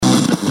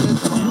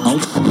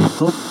It's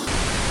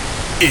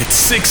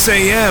 6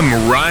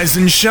 a.m. Rise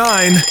and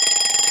shine.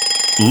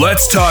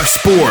 Let's talk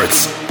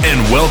sports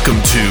and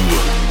welcome to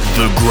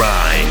The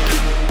Grind.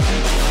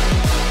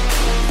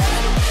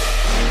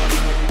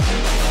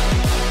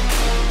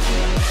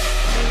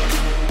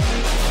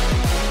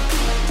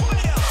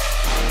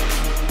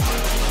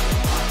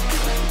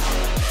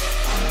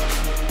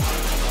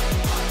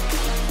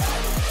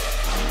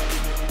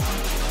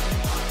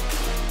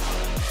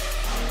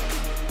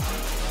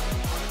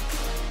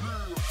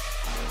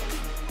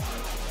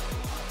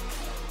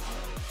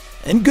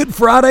 And good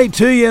Friday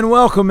to you, and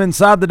welcome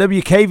inside the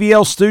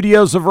WKVL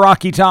studios of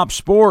Rocky Top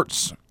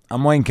Sports.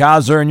 I'm Wayne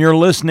Kaiser, and you're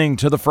listening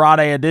to the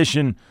Friday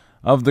edition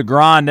of The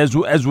Grind.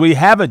 As we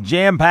have a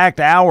jam-packed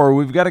hour,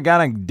 we've got to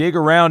kind of dig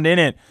around in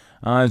it,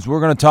 as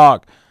we're going to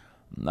talk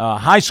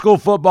high school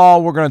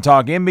football, we're going to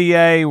talk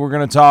NBA, we're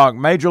going to talk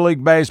Major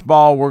League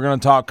Baseball, we're going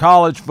to talk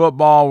college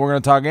football, we're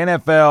going to talk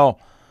NFL,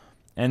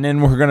 and then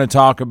we're going to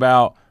talk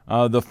about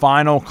the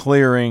final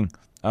clearing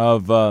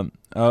of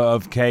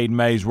Cade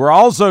Mays. We're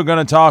also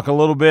going to talk a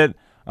little bit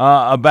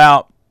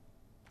about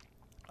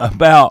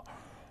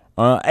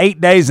 8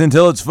 days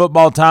until it's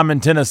football time in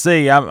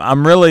Tennessee.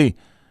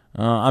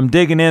 I'm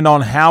digging in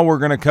on how we're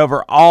going to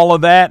cover all of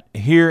that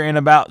here in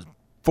about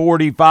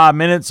 45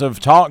 minutes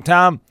of talk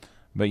time.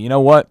 But you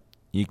know what?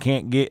 You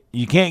can't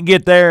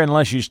get there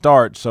unless you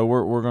start. So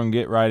we're going to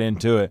get right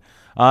into it.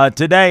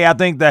 Today, I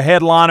think the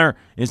headliner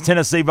is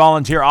Tennessee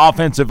Volunteer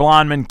offensive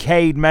lineman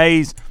Cade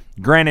Mays,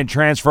 granted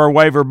transfer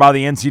waiver by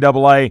the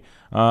NCAA.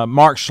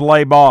 Mark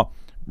Schleybaugh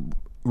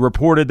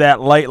reported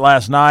that late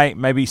last night,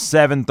 maybe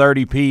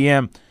 7:30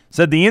 p.m.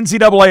 Said the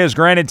NCAA has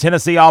granted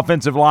Tennessee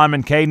offensive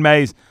lineman Cade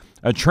Mays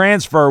a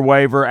transfer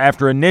waiver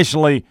after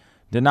initially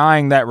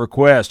denying that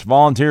request.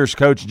 Volunteers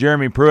coach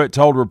Jeremy Pruitt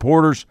told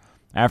reporters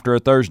after a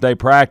Thursday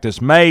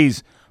practice.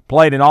 Mays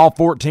played in all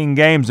 14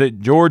 games at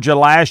Georgia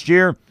last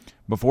year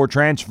before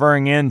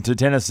transferring in to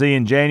Tennessee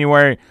in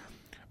January.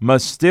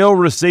 Must still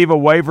receive a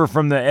waiver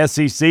from the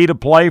SEC to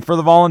play for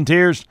the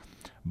Volunteers,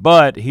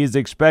 but he's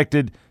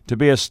expected to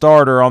be a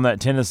starter on that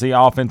Tennessee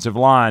offensive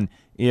line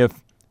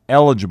if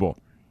eligible.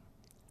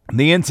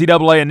 The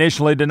NCAA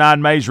initially denied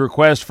Mays'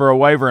 request for a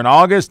waiver in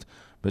August,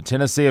 but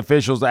Tennessee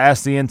officials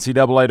asked the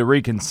NCAA to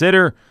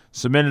reconsider,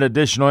 submitted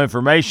additional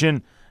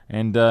information,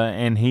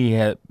 and he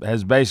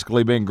has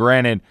basically been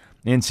granted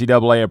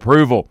NCAA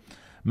approval.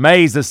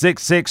 Mays, the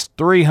 6'6",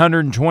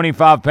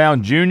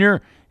 325-pound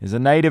junior, is a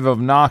native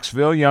of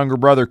Knoxville. Younger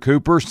brother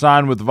Cooper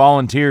signed with the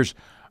Volunteers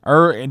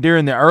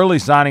during the early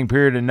signing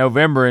period in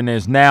November and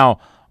is now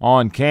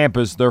on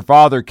campus. Their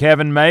father,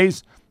 Kevin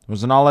Mays,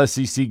 was an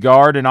All-SEC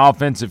guard and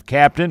offensive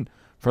captain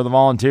for the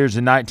Volunteers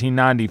in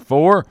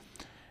 1994.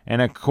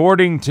 And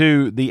according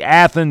to the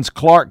Athens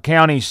Clark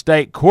County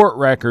State Court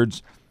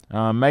records,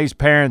 Mays'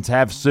 parents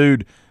have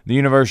sued the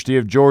University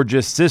of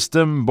Georgia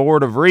System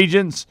Board of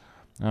Regents,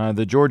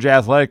 the Georgia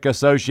Athletic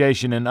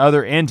Association, and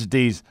other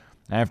entities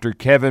after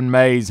Kevin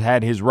Mays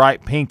had his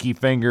right pinky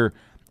finger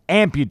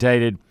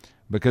amputated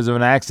because of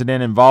an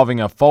accident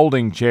involving a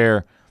folding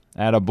chair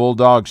at a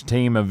Bulldogs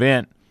team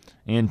event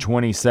in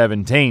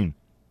 2017.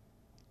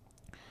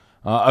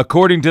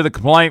 According to the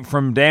complaint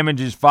from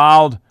damages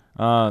filed,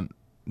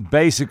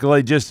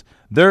 basically just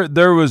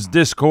there was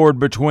discord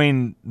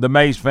between the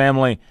Mays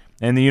family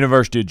and the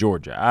University of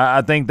Georgia.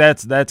 I think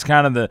that's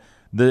kind of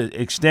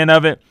the extent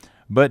of it.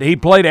 But he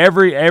played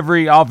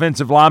every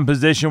offensive line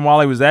position while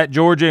he was at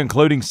Georgia,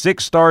 including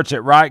 6 starts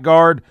at right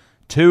guard,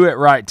 2 at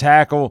right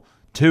tackle,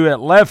 2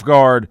 at left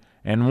guard,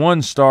 and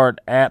 1 start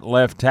at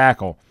left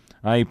tackle.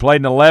 He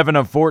played in 11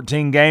 of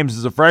 14 games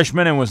as a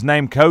freshman and was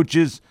named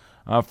coach's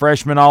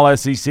freshman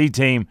All-SEC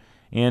team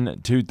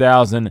in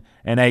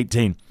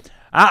 2018.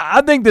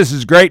 I think this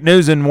is great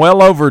news and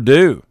well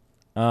overdue.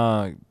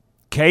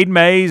 Cade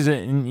Mays,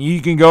 and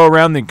you can go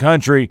around the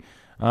country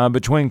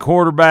between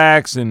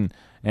quarterbacks and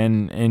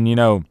you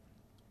know,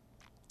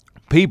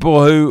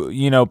 people who,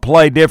 you know,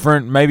 play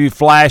different, maybe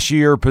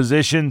flashier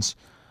positions,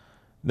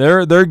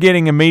 they're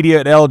getting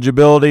immediate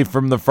eligibility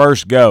from the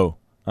first go.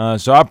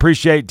 So I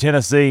appreciate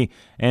Tennessee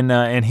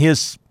and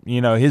his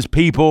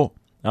people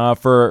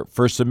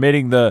for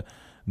submitting the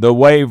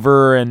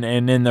waiver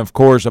and then of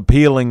course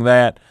appealing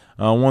that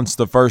once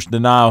the first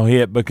denial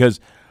hit,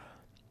 because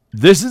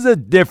this is a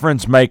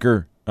difference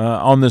maker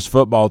on this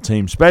football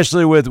team,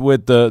 especially with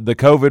the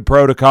COVID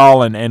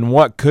protocol and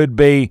what could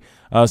be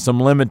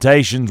some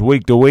limitations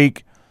week to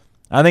week.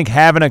 I think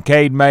having a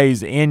Cade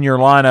Mays in your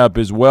lineup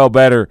is well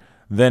better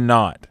than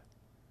not.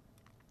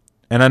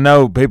 And I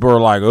know people are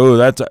like, "Oh,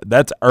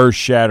 that's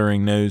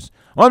earth-shattering news."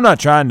 Well, I'm not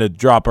trying to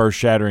drop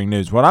earth-shattering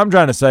news. What I'm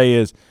trying to say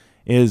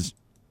is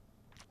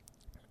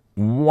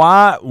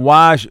why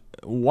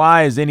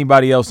is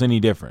anybody else any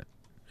different?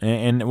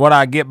 And what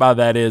I get by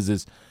that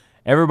is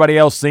everybody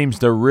else seems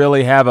to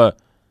really have a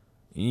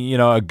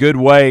good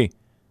way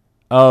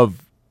of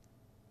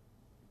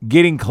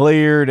getting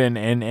cleared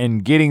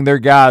and getting their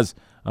guys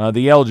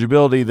the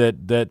eligibility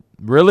that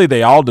really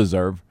they all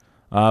deserve.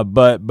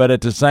 But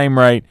at the same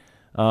rate,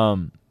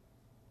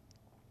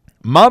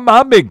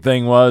 My big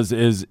thing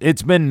is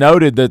it's been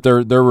noted that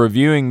they're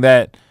reviewing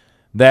that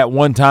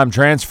one-time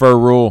transfer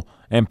rule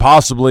and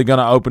possibly going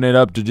to open it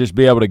up to just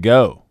be able to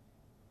go.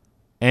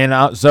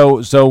 And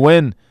so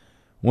when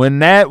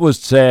that was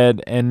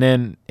said and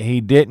then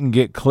he didn't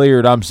get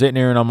cleared, I'm sitting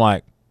here and I'm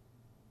like,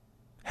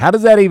 how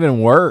does that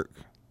even work?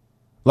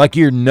 Like,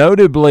 you're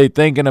notably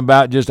thinking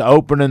about just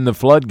opening the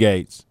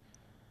floodgates,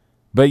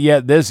 but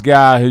yet this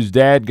guy whose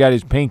dad got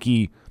his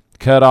pinky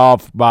cut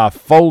off by a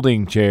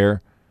folding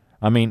chair,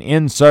 I mean,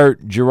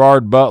 insert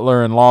Gerard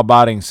Butler and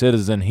law-abiding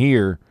citizen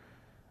here.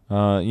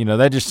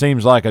 That just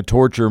seems like a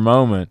torture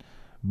moment.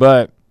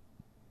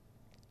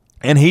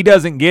 And he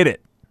doesn't get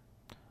it.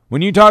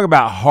 When you talk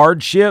about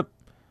hardship,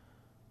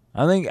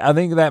 I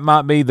think that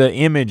might be the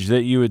image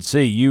that you would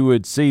see. You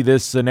would see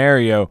this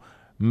scenario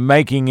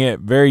making it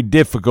very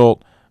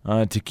difficult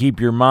to keep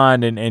your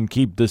mind and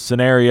keep the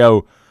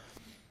scenario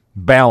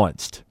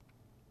balanced,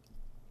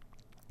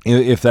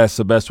 if that's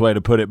the best way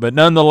to put it. But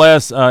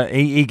nonetheless,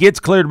 he gets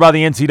cleared by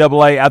the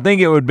NCAA. I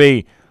think it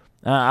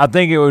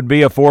would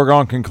be a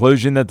foregone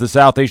conclusion that the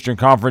Southeastern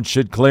Conference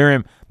should clear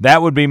him.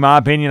 That would be my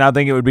opinion. I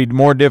think it would be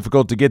more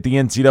difficult to get the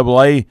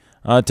NCAA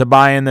to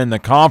buy in than the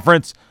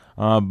conference.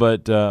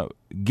 But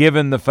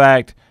given the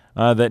fact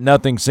that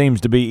nothing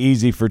seems to be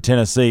easy for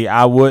Tennessee,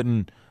 I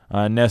wouldn't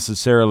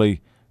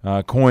necessarily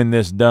coin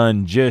this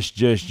done just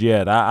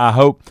yet. I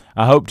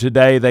hope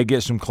today they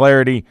get some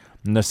clarity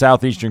and the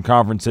Southeastern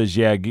Conference says,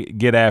 yeah,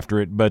 get after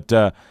it. But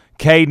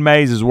Cade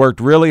Mays has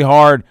worked really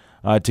hard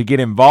to get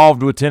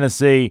involved with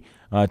Tennessee,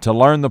 to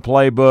learn the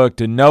playbook,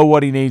 to know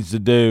what he needs to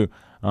do,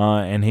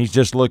 and he's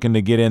just looking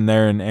to get in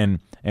there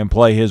and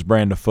play his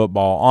brand of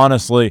football.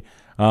 Honestly,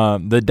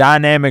 the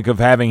dynamic of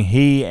having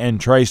he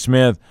and Trey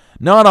Smith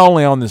not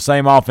only on the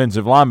same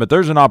offensive line, but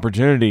there's an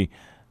opportunity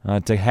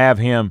to have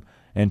him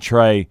and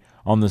Trey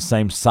on the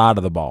same side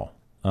of the ball.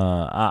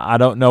 I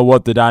don't know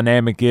what the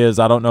dynamic is.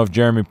 I don't know if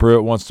Jeremy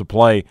Pruitt wants to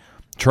play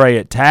Trey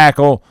at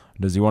tackle.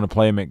 Does he want to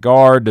play him at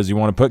guard? Does he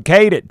want to put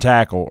Cade at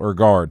tackle or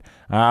guard?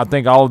 I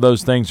think all of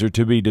those things are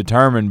to be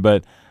determined,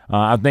 but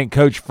I think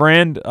Coach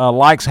Friend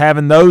likes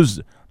having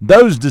those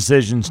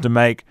decisions to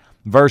make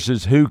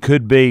versus who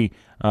could be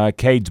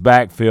Cade's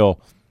backfill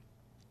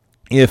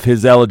if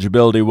his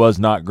eligibility was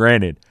not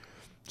granted.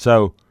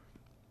 So,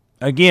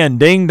 again,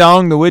 ding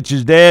dong, the witch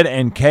is dead,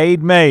 and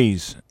Cade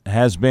Mays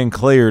has been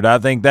cleared. I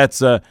think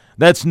that's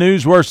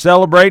news worth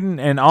celebrating,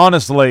 and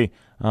honestly,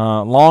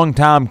 long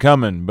time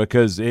coming,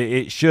 because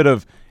it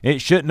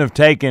shouldn't have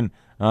taken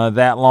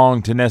that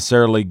long to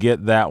necessarily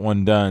get that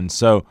one done.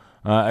 So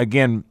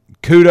again,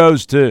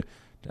 kudos to,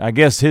 I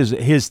guess,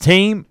 his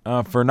team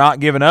for not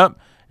giving up,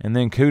 and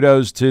then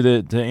kudos to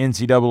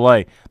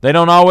NCAA. They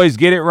don't always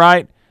get it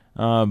right,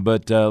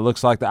 but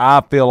looks like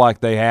I feel like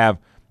they have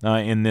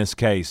in this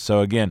case.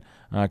 So again,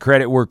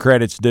 credit where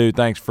credit's due.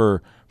 Thanks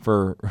for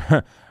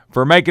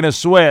making us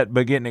sweat,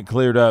 but getting it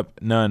cleared up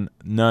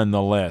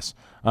nonetheless.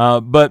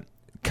 But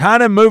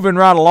kind of moving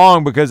right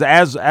along, because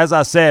as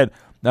I said,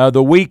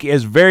 the week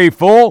is very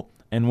full,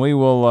 and we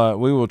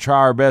will try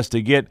our best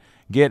to get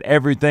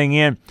everything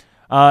in.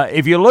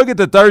 If you look at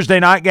the Thursday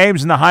night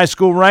games in the high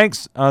school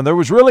ranks, there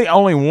was really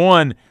only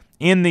one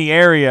in the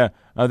area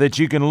that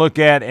you can look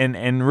at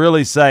and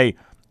really say,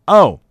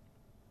 oh,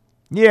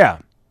 yeah,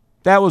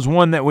 that was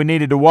one that we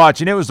needed to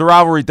watch, and it was the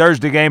rivalry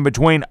Thursday game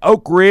between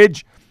Oak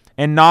Ridge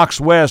and Knox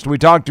West. We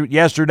talked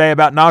yesterday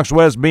about Knox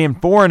West being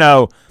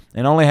 4-0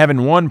 and only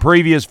having one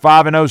previous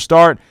 5-0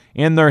 start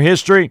in their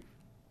history.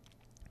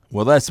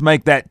 Well, let's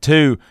make that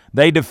 2.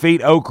 They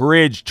defeat Oak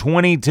Ridge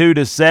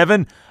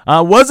 22-7.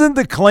 Wasn't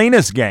the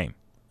cleanest game.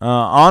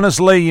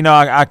 Honestly,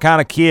 I kind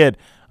of kid.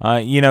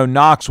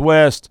 Knox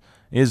West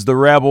is the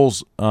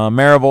Rebels.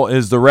 Maryville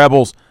is the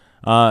Rebels.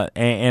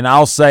 And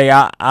I'll say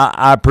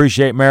I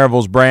appreciate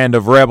Maryville's brand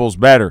of Rebels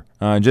better,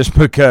 just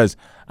because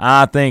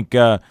I think they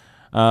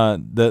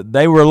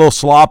were a little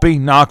sloppy,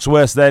 Knox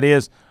West that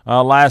is.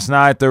 Last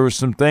night there were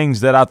some things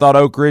that I thought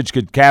Oak Ridge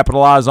could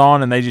capitalize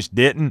on, and they just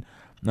didn't.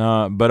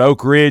 But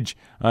Oak Ridge,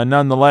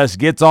 nonetheless,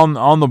 gets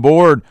on the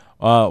board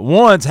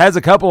once, has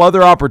a couple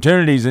other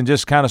opportunities, and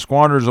just kind of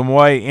squanders them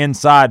away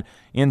inside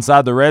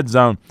the red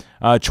zone.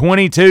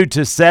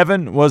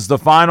 22-7 was the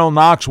final.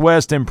 Knox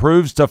West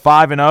improves to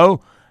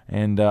 5-0,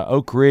 and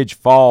Oak Ridge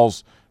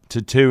falls to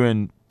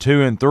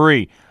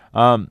 2-3.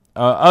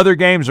 Other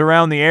games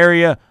around the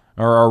area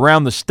or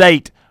around the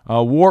state,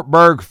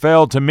 Wartburg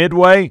fell to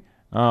Midway,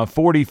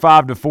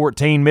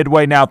 45-14.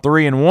 Midway now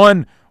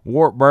 3-1.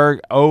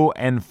 Wartburg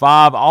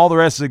 0-5. All the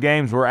rest of the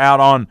games were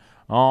out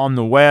on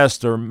the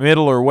west or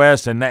middle or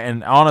west,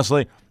 and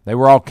honestly, they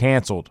were all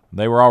canceled.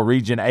 They were all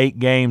Region 8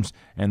 games,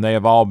 and they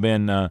have all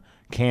been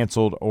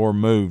canceled or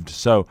moved.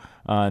 So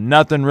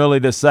nothing really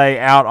to say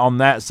out on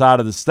that side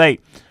of the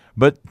state.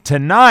 But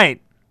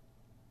tonight,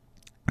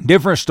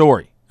 different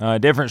story. A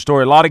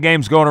lot of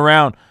games going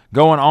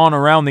on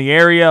around the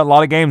area. A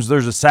lot of games.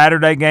 There's a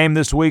Saturday game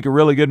this week, a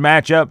really good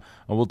matchup.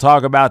 We'll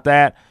talk about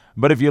that.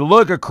 But if you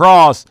look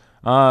across,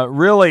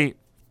 really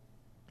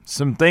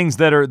some things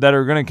that are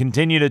going to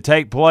continue to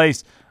take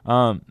place.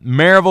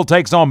 Maryville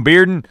takes on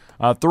Bearden.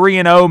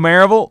 3-0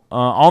 Maryville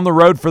on the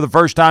road for the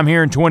first time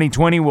here in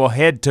 2020 will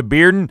head to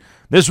Bearden.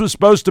 This was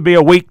supposed to be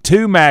a Week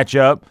 2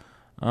 matchup,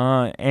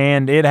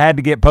 and it had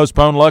to get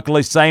postponed.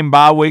 Luckily, same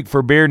bye week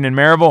for Bearden and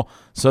Maryville,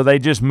 so they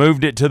just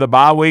moved it to the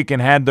bye week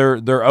and had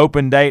their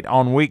open date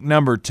on week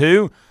number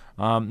 2.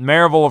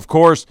 Maryville, of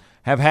course,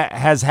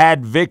 has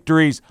had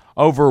victories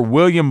over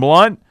William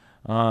Blount.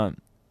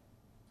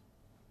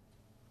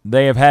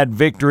 They have had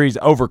victories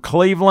over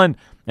Cleveland,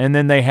 and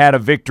then they had a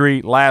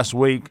victory last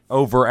week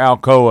over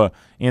Alcoa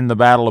in the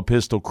Battle of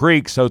Pistol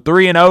Creek. So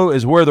 3-0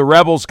 is where the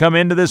Rebels come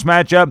into this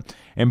matchup.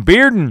 And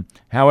Bearden,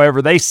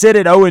 however, they sit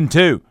at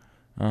 0-2.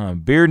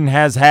 Bearden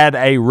has had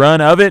a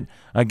run of it.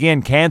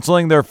 Again,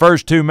 canceling their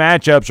first 2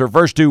 matchups or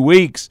first 2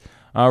 weeks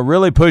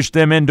really pushed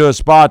them into a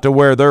spot to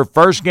where their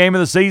first game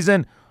of the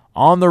season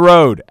on the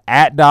road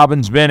at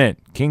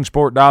Dobyns-Bennett,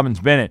 Kingsport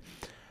Dobyns-Bennett.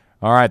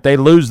 All right, they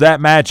lose that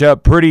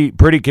matchup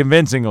pretty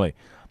convincingly.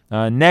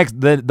 Next,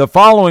 the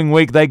following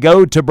week, they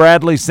go to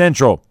Bradley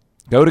Central,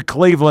 go to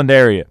Cleveland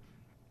area.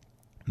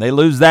 They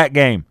lose that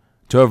game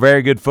to a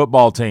very good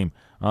football team.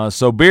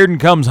 So Bearden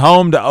comes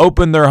home to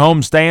open their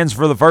home stands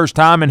for the first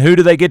time, and who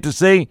do they get to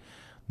see?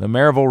 The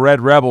Maryville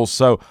Red Rebels.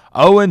 So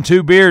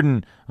 0-2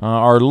 Bearden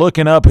are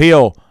looking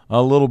uphill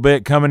a little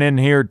bit coming in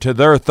here to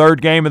their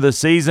third game of the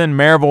season.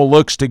 Maryville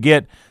looks to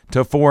get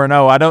to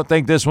 4-0. I don't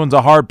think this one's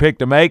a hard pick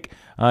to make.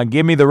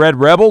 Give me the Red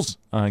Rebels.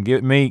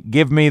 Give me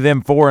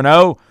them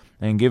 4-0,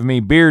 and give me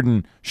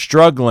Bearden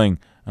struggling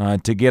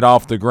to get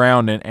off the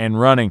ground and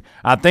running.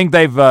 I think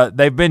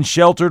they've been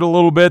sheltered a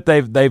little bit.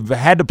 They've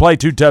had to play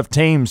 2 tough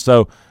teams,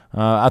 so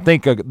I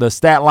think the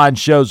stat line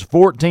shows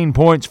 14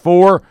 points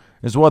for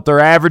is what they're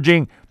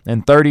averaging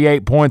and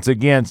 38 points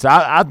against.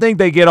 I think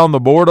they get on the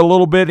board a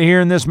little bit here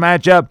in this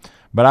matchup,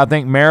 but I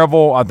think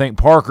Maryville, I think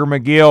Parker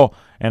McGill,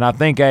 and I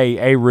think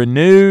a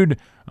renewed,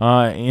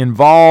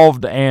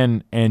 involved,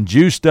 and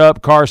juiced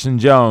up Carson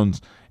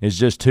Jones is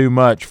just too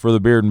much for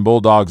the Bearden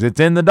Bulldogs. It's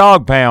in the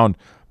dog pound,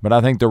 but I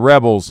think the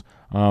Rebels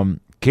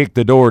kick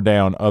the door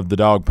down of the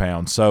dog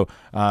pound. So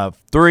 3-0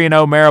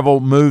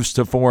 Maryville moves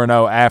to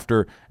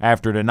 4-0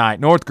 after tonight.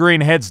 North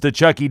Green heads to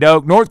Chucky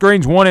Doak. North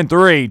Green's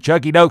 1-3.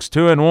 Chucky Doak's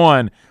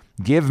 2-1.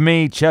 Give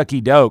me Chucky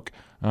Doak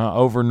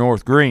over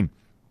North Green.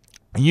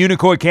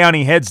 Unicoi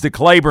County heads to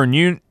Claiborne.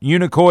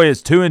 Unicoi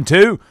is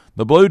 2-2.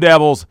 The Blue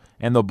Devils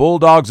and the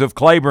Bulldogs of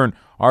Claiborne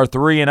are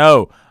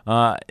 3-0.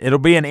 It'll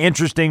be an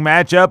interesting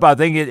matchup. I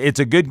think it's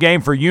a good game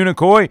for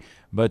Unicoi,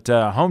 but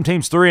home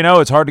team's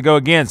 3-0. It's hard to go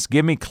against.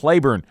 Give me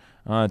Claiborne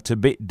to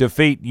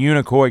defeat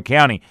Unicoi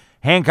County.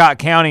 Hancock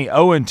County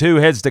 0-2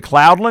 heads to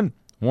Cloudland,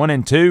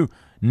 1-2.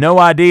 No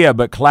idea,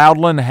 but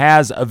Cloudland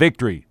has a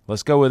victory.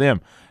 Let's go with them.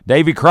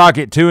 Davy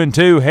Crockett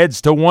 2-2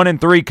 heads to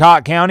 1-3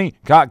 Cott County.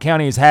 Cott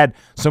County has had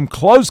some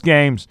close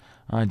games.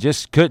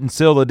 Just couldn't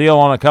seal the deal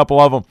on a couple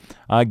of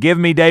them. Give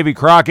me Davy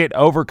Crockett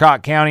over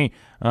Cott County.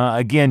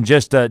 Again,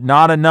 just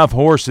not enough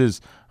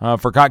horses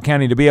for Cott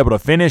County to be able to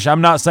finish.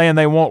 I'm not saying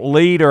they won't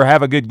lead or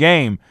have a good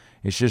game.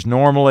 It's just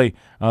normally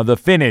the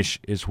finish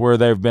is where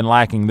they've been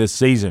lacking this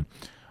season.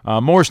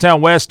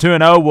 Morristown West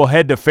 2-0 will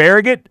head to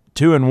Farragut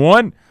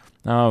 2-1.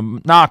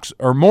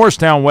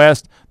 Morristown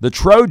West, the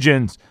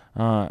Trojans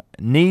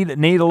need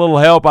a little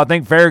help. I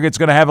think Farragut's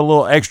going to have a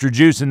little extra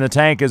juice in the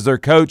tank as their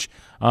coach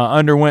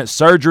underwent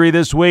surgery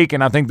this week,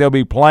 and I think they'll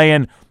be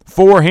playing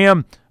for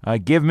him.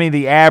 Give me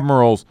the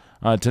Admirals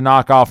to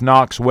knock off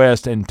Knox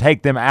West and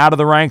take them out of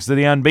the ranks of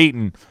the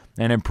unbeaten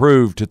and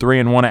improve to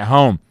 3-1 at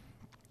home.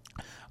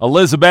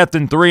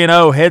 Elizabethton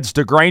 3-0 heads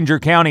to Granger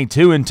County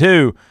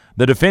 2-2.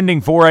 The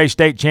defending 4A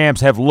state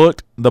champs have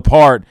looked the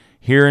part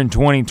here in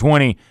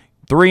 2020.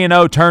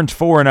 3-0 turns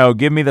 4-0.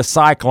 Give me the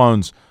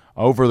Cyclones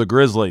over the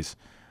Grizzlies.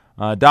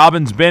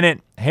 Dobyns-Bennett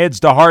heads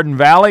to Hardin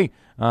Valley.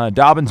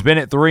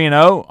 Dobyns-Bennett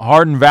 3-0.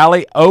 Hardin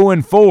Valley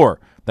 0-4.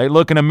 They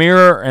look in a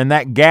mirror, and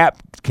that gap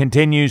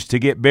continues to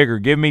get bigger.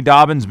 Give me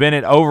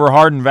Dobyns-Bennett over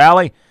Hardin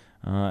Valley.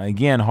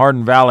 Again,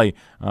 Hardin Valley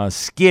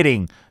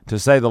skidding, to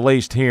say the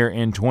least, here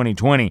in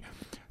 2020.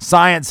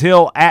 Science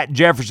Hill at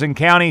Jefferson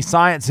County.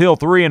 Science Hill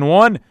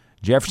 3-1.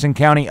 Jefferson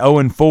County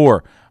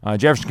 0-4.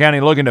 Jefferson County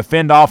looking to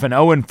fend off an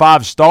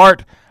 0-5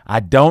 start.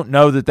 I don't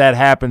know that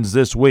happens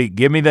this week.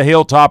 Give me the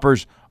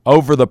Hilltoppers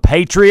over the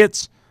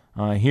Patriots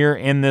here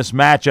in this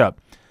matchup.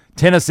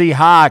 Tennessee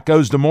High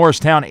goes to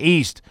Morristown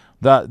East.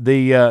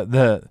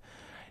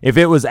 If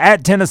it was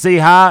at Tennessee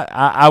High,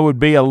 I would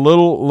be a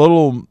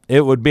little.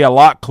 It would be a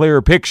lot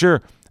clearer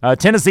picture.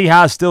 Tennessee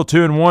High is still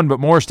 2-1, but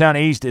Morristown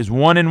East is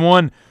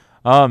 1-1.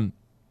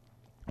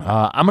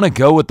 I'm going to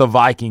go with the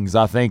Vikings,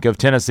 I think, of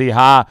Tennessee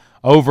High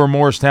over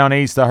Morristown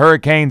East. The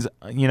Hurricanes,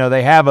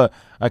 they have a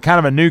kind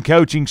of a new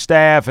coaching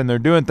staff, and they're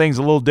doing things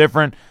a little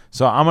different.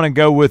 So I'm going to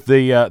go with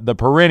the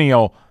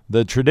perennial,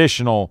 the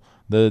traditional,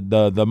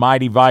 the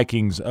mighty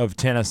Vikings of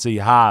Tennessee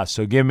High.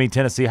 So give me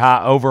Tennessee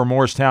High over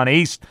Morristown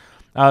East.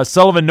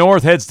 Sullivan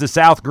North heads to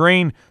South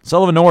Green.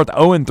 Sullivan North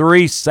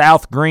 0-3,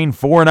 South Green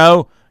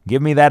 4-0.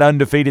 Give me that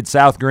undefeated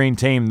South Green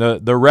team.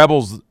 The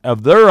Rebels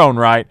of their own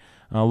right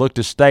look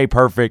to stay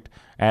perfect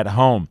at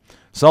home.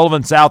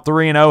 Sullivan South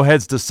 3-0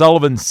 heads to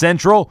Sullivan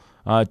Central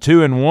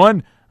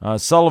 2-1.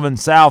 Sullivan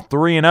South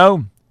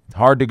 3-0.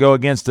 Hard to go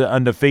against the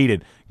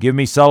undefeated. Give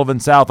me Sullivan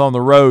South on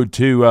the road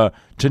to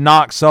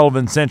knock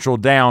Sullivan Central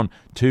down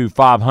to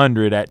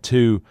 500 at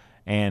 2-2.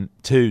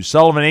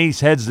 Sullivan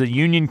East heads to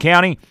Union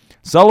County.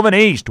 Sullivan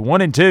East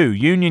 1-2.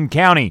 Union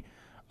County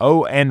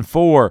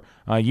 0-4.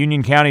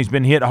 Union County's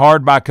been hit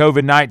hard by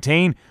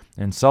COVID-19,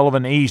 and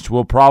Sullivan East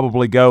will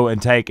probably go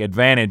and take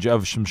advantage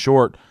of some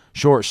short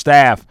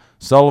staff.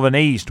 Sullivan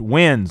East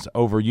wins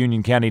over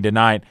Union County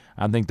tonight.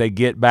 I think they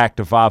get back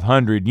to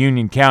 500.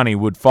 Union County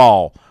would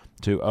fall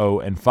to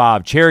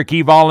 0-5.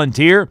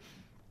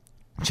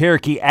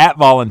 Cherokee at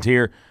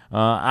Volunteer.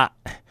 I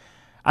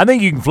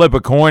think you can flip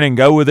a coin and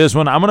go with this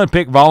one. I'm going to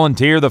pick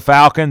Volunteer, the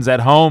Falcons, at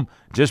home,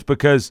 just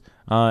because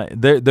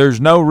there's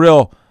no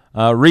real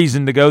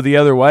reason to go the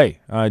other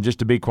way, just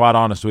to be quite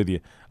honest with you.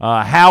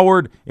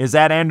 Howard is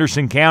at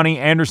Anderson County.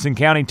 Anderson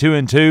County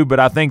 2-2, but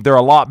I think they're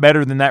a lot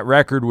better than that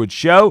record would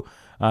show.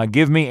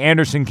 Give me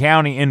Anderson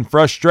County in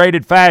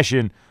frustrated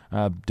fashion,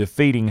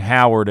 defeating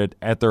Howard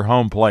at their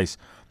home place.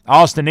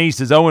 Austin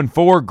East is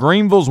 0-4.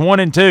 Greenville's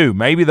 1-2.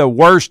 Maybe the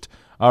worst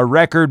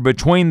record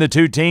between the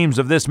two teams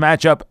of this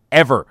matchup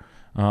ever.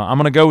 I'm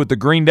going to go with the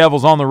Green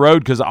Devils on the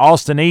road because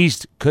Austin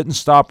East couldn't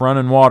stop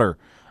running water.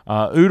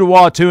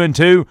 Ooltewah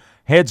 2-2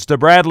 heads to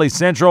Bradley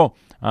Central.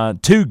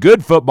 Two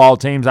good football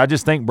teams. I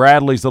just think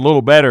Bradley's a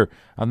little better.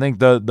 I think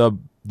the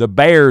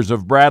Bears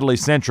of Bradley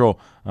Central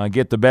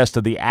get the best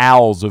of the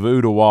Owls of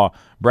Ooltewah.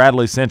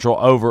 Bradley Central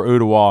over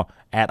Ooltewah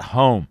at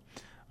home.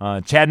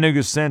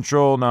 Chattanooga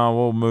Central, no,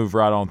 we'll move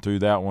right on through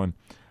that one.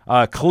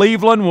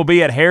 Cleveland will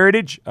be at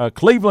Heritage.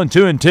 Cleveland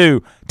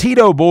 2-2.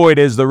 Tito Boyd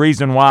is the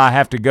reason why I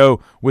have to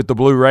go with the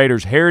Blue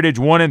Raiders. Heritage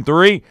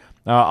 1-3.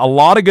 A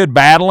lot of good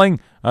battling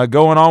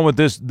going on with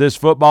this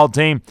football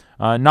team.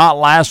 Not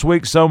last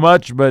week so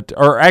much,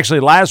 or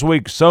actually last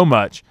week so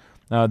much.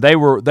 They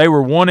were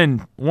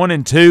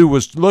 1-2,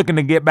 was looking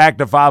to get back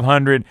to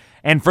 500,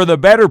 and for the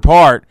better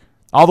part,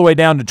 all the way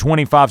down to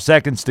 25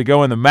 seconds to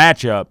go in the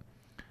matchup,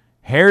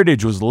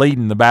 Heritage was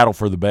leading the battle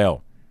for the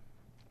bell.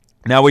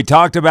 Now, we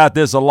talked about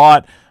this a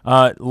lot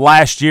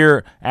last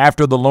year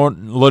after the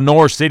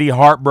Lenoir City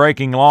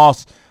heartbreaking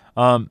loss.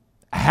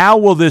 How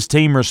will this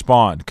team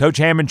respond? Coach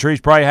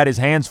Hammontree's probably had his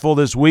hands full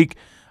this week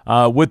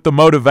with the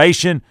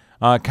motivation,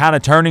 kind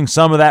of turning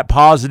some of that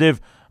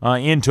positive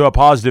into a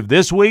positive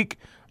this week.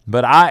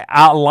 But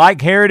I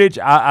like Heritage.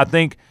 I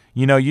think,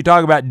 you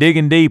talk about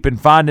digging deep and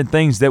finding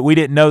things that we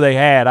didn't know they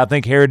had. I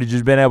think Heritage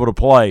has been able to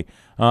play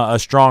a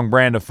strong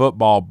brand of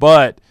football.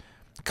 But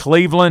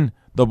Cleveland,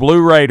 the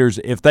Blue Raiders,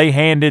 if they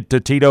hand it to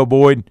Tito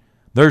Boyd,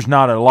 there's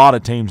not a lot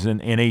of teams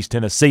in East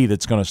Tennessee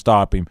that's going to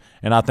stop him.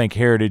 And I think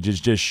Heritage is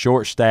just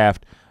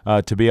short-staffed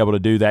to be able to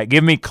do that.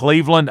 Give me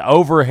Cleveland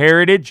over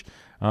Heritage.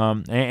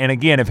 And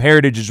again, if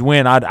Heritage is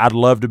win, I'd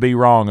love to be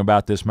wrong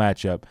about this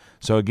matchup.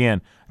 So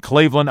again,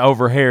 Cleveland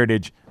over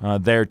Heritage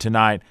there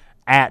tonight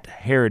at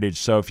Heritage.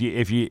 So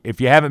if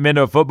you haven't been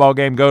to a football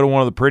game, go to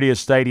one of the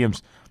prettiest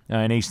stadiums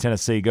in East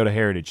Tennessee. Go to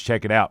Heritage.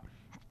 Check it out.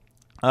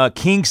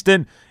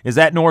 Kingston is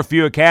at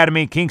Northview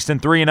Academy. Kingston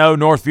 3-0.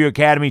 Northview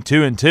Academy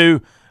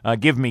 2-2.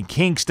 Give me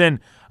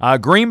Kingston.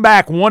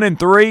 Greenback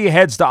 1-3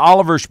 heads to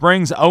Oliver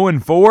Springs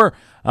 0-4.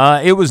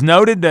 It was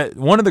noted that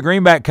one of the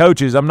Greenback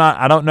coaches,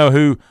 I don't know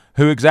who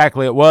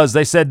exactly it was,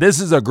 they said this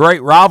is a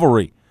great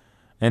rivalry,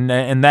 and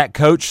that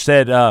coach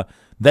said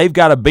they've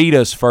got to beat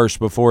us first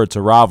before it's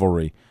a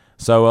rivalry.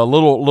 So a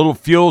little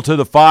fuel to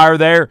the fire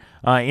there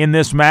in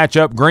this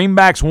matchup.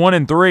 Greenback's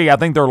 1-3. I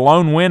think their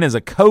lone win is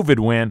a COVID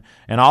win,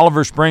 and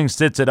Oliver Springs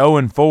sits at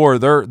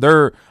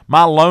 0-4.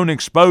 My lone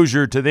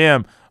exposure to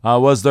them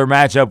was their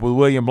matchup with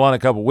William Blount a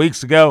couple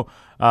weeks ago.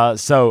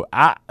 So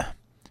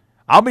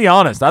I'll be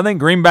honest. I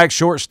think Greenback's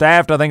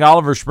short-staffed. I think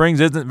Oliver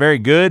Springs isn't very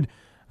good.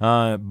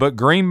 But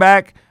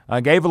Greenback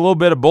gave a little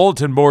bit of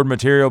bulletin board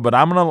material, but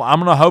I'm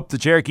gonna hope the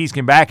Cherokees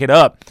can back it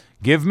up.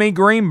 Give me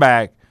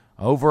Greenback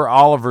over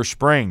Oliver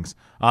Springs.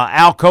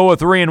 Alcoa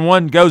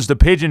 3-1 goes to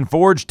Pigeon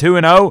Forge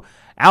 2-0.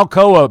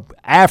 Alcoa,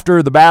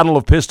 after the Battle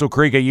of Pistol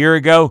Creek a year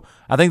ago,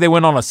 I think they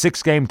went on a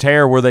 6-game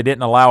tear where they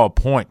didn't allow a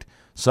point.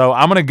 So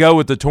I'm going to go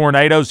with the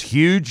Tornadoes.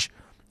 Huge.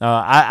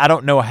 I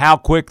don't know how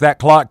quick that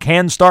clock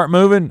can start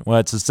moving. Well,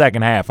 it's the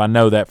second half. I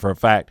know that for a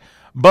fact.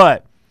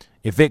 But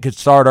if it could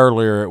start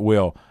earlier, it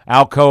will.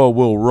 Alcoa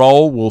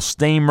will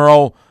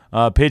steamroll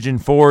Pigeon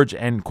Forge,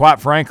 and quite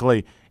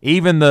frankly,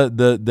 even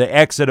the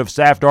exit of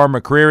Safdar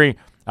McCreary,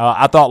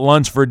 I thought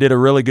Lunsford did a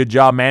really good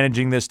job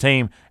managing this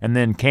team, and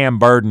then Cam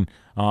Burden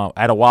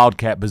at a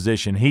Wildcat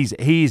position.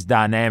 He's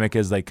dynamic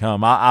as they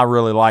come. I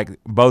really like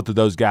both of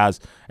those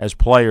guys as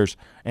players,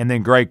 and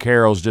then Greg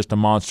Carroll's just a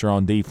monster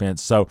on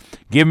defense. So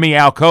give me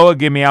Alcoa.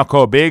 Give me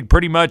Alcoa big.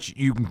 Pretty much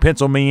you can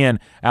pencil me in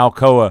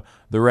Alcoa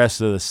the rest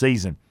of the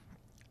season.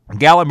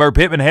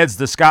 Gatlinburg-Pittman heads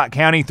to Scott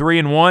County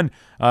 3-1.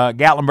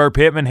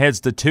 Gatlinburg-Pittman heads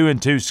to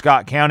 2-2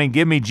 Scott County.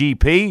 Give me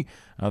GP.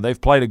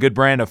 They've played a good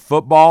brand of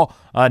football.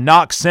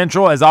 Knox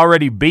Central has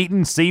already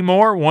beaten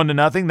Seymour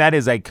 1-0. That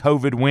is a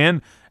COVID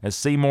win, as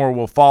Seymour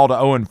will fall to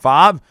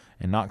 0-5.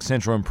 and Knox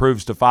Central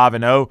improves to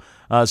 5-0.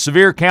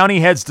 Sevier County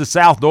heads to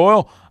South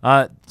Doyle.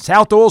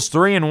 South Doyle's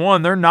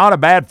 3-1. They're not a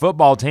bad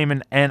football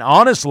team, and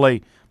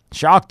honestly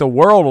shocked the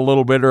world a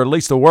little bit, or at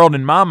least the world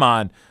in my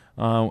mind,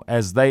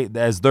 as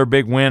their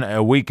big win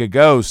a week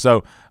ago.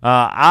 So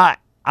I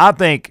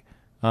think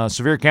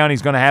Sevier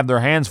County's going to have their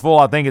hands full.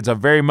 I think it's a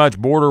very much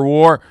border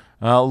war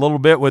a little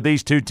bit with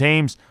these two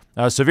teams.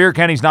 Sevier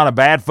County's not a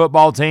bad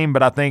football team,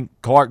 but I think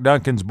Clark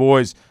Duncan's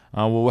boys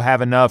will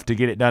have enough to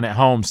get it done at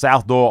home.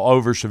 South Doyle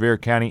over Sevier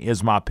County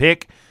is my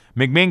pick.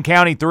 McMinn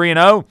County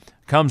 3-0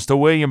 comes to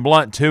William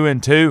Blount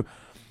 2-2.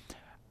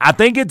 I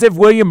think it's if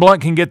William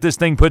Blount can get this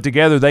thing put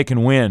together, they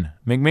can win.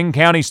 McMinn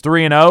County's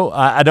 3-0.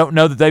 I don't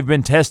know that they've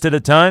been tested a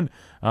ton,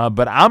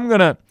 but I'm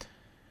gonna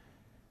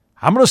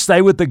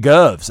stay with the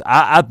Govs.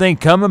 I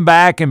think coming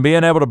back and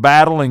being able to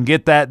battle and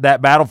get that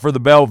battle for the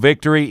bell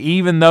victory,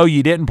 even though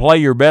you didn't play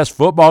your best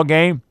football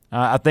game,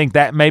 I think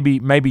that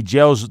maybe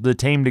gels the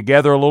team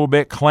together a little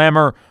bit.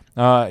 Clammer,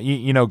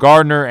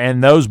 Gardner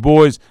and those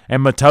boys,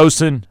 and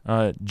Matosin,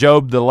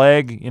 Job the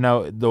leg,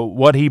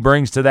 what he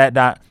brings to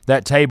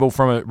that table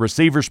from a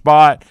receiver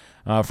spot,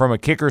 from a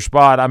kicker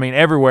spot. I mean,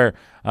 everywhere.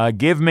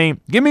 Give me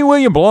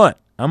William Blount.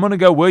 I'm going to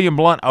go William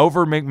Blount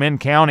over McMinn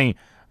County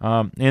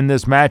in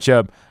this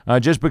matchup,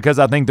 just because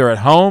I think they're at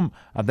home.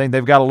 I think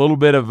they've got a little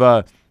bit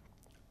of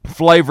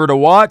flavor to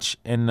watch,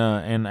 and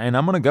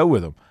I'm going to go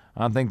with them.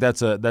 I think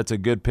that's a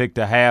good pick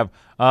to have.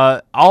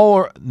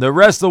 All the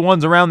rest of the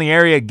ones around the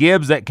area,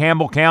 Gibbs at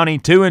Campbell County,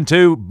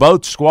 2-2,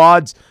 both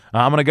squads.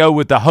 I'm going to go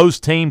with the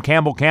host team,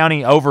 Campbell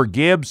County, over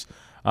Gibbs.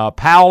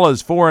 Powell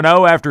is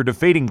 4-0 after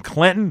defeating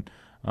Clinton,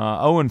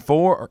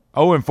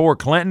 0-4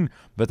 Clinton,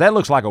 but that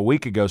looks like a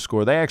week ago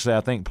score. They actually,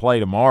 I think, play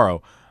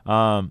tomorrow.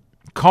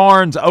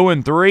 Carnes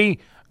 0-3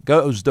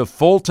 goes to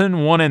Fulton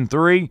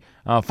 1-3.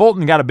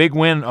 Fulton got a big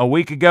win a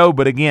week ago,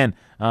 but again,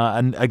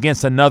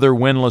 against another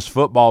winless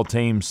football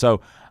team.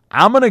 So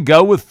I'm going to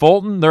go with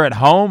Fulton. They're at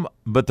home,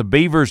 but the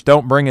Beavers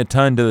don't bring a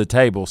ton to the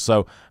table.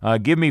 So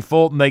give me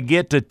Fulton. They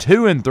get to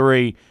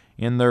 2-3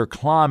 in their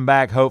climb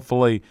back,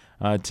 hopefully,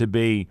 to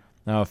be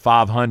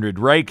 500.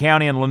 Ray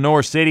County and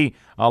Lenoir City,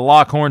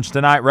 Lockhorns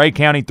tonight. Ray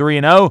County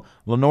 3-0,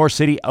 Lenoir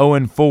City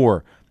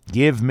 0-4.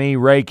 Give me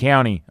Ray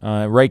County.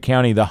 Ray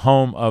County, the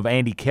home of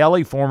Andy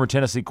Kelly, former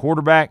Tennessee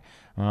quarterback,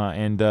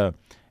 and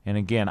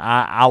again,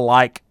 I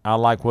like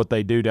what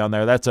they do down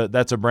there.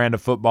 That's a brand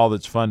of football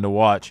that's fun to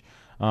watch.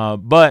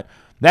 But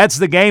that's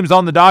the games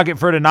on the docket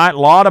for tonight. A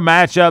lot of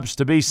matchups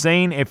to be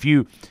seen. If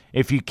you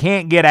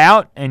can't get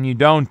out and you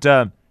don't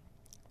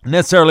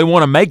necessarily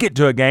want to make it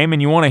to a game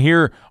and you want to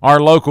hear our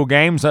local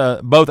games,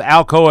 both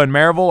Alcoa and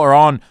Maryville are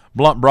on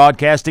Blount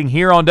Broadcasting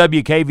here on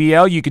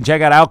WKVL. You can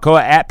check out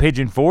Alcoa at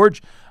Pigeon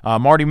Forge.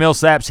 Marty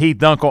Millsaps, Heath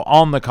Dunkel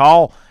on the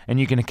call,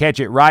 and you can catch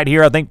it right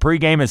here. I think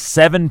pregame is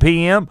 7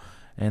 p.m.,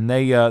 and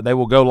they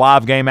will go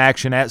live game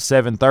action at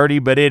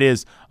 7:30, but it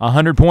is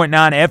 100.9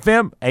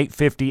 FM,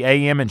 850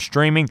 AM, and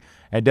streaming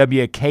at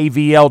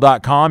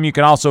WKVL.com. You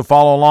can also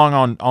follow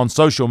along on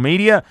social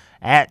media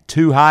at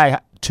Two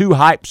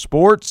Hype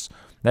Sports.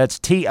 That's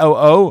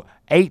TOOHYPE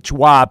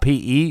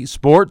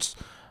Sports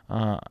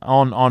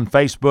on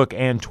Facebook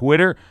and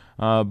Twitter.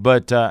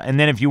 And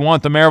then if you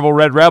want the Maryville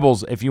Red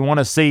Rebels, if you want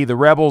to see the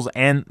Rebels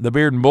and the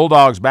Bearden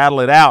Bulldogs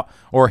battle it out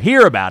or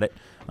hear about it,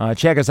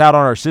 check us out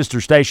on our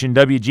sister station,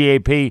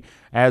 WGAP,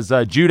 as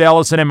Jude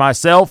Ellison and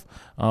myself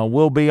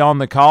will be on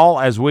the call,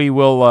 as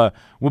we'll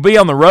be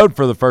on the road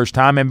for the first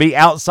time and be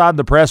outside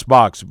the press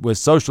box. With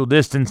social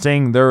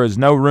distancing, there is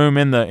no room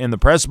in the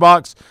press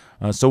box,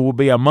 so we'll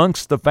be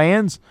amongst the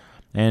fans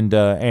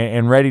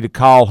and ready to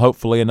call,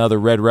 hopefully, another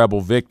Red Rebel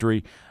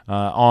victory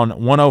on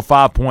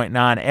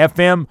 105.9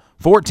 FM,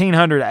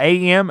 1400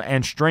 AM,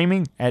 and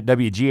streaming at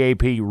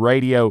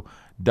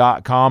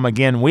WGAPradio.com.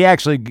 Again, we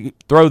actually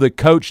throw the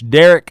Coach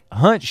Derek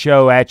Hunt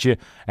show at you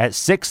at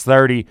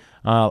 6:30,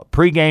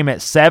 pregame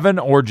at 7,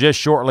 or just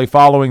shortly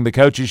following the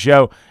coach's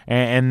show,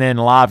 and then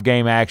live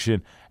game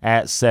action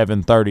at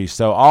 7:30.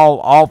 So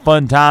all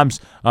fun times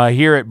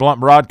here at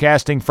Blount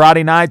Broadcasting.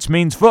 Friday nights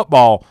means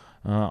football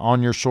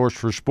on your source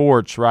for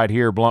sports right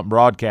here, Blount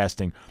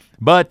Broadcasting.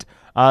 But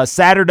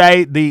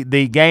Saturday,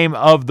 the game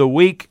of the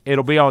week,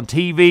 it'll be on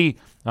TV,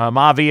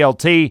 my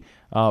VLT.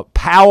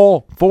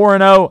 Powell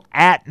 4-0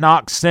 at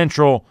Knox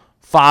Central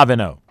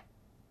 5-0.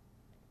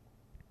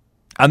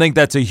 I think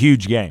that's a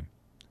huge game.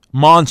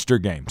 Monster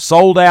game.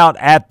 Sold out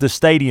at the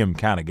stadium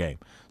kind of game.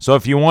 So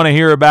if you want to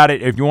hear about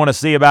it, if you want to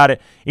see about it,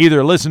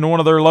 either listen to one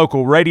of their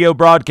local radio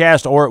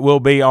broadcasts or it will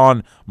be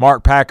on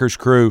Mark Packer's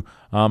crew,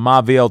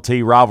 my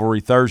VLT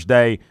Rivalry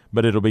Thursday,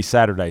 but it'll be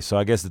Saturday. So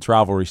I guess it's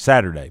Rivalry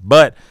Saturday.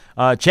 But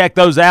check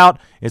those out.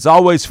 It's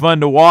always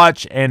fun to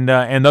watch, and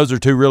those are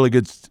two really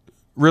good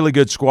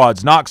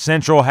squads. Knox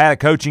Central had a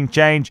coaching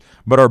change,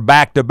 but are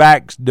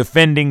back-to-back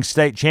defending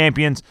state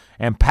champions.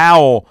 And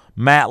Powell,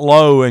 Matt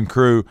Lowe and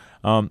crew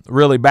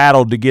really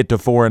battled to get to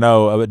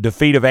 4-0. A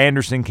defeat of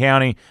Anderson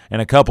County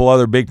and a couple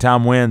other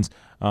big-time wins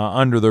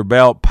under their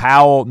belt.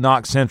 Powell,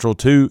 Knox Central,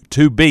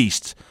 two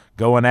beasts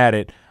going at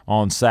it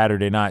on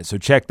Saturday night. So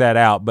check that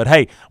out. But,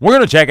 hey, we're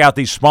going to check out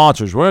these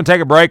sponsors. We're going to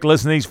take a break,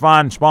 listen to these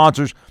fine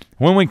sponsors.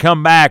 When we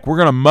come back, we're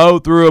going to mow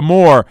through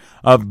more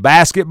of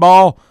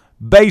basketball,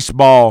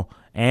 baseball,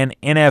 and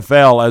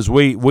NFL as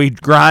we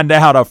grind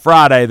out a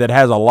Friday that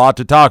has a lot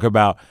to talk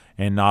about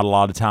and not a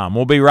lot of time.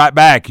 We'll be right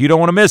back. You don't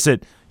want to miss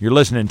it. You're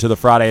listening to the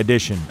Friday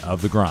edition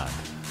of The Grind.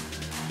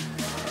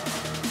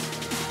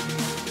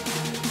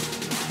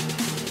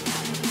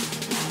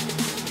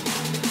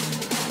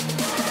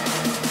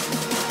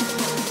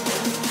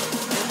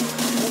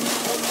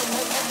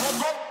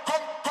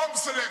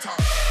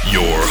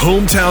 Your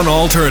hometown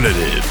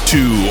alternative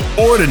to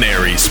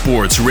Ordinary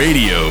Sports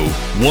Radio,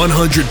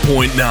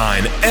 100.9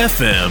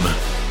 FM,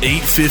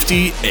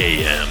 850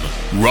 AM.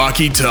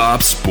 Rocky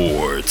Top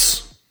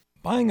Sports.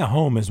 Buying a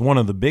home is one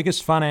of the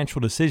biggest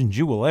financial decisions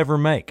you will ever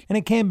make, and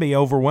it can be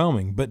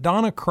overwhelming, but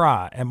Donna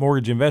Cry at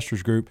Mortgage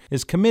Investors Group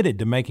is committed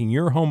to making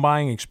your home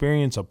buying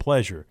experience a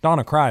pleasure.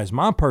 Donna Cry is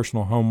my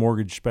personal home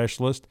mortgage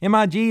specialist.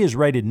 MIG is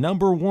rated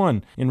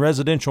 #1 in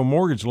residential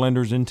mortgage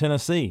lenders in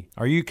Tennessee.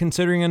 Are you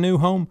considering a new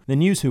home?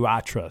 Then use who I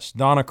trust,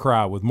 Donna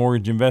Cry with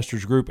Mortgage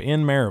Investors Group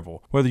in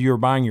Maryville. Whether you're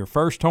buying your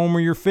first home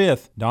or your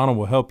fifth, Donna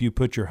will help you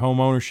put your home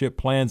ownership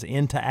plans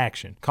into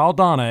action. Call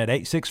Donna at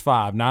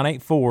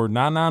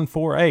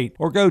 865-984-9948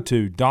 or go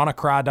to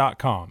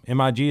donnacry.com.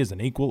 MIG is an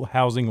equal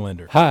housing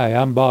lender. Hi,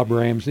 I'm Bob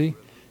Ramsey,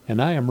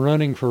 and I am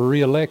running for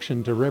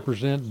re-election to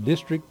represent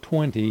District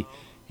 20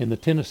 in the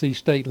Tennessee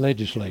State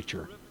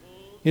Legislature.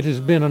 It has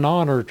been an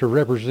honor to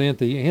represent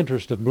the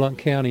interest of Blount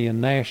County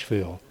and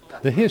Nashville.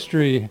 The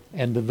history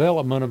and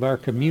development of our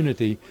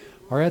community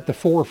are at the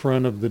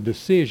forefront of the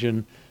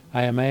decision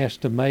I am asked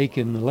to make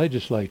in the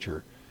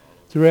legislature.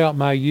 Throughout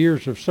my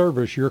years of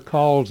service, your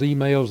calls,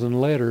 emails, and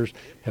letters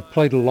have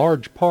played a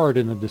large part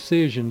in the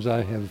decisions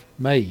I have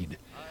made.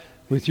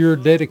 With your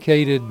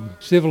dedicated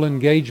civil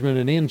engagement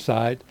and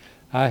insight,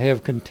 I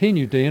have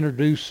continued to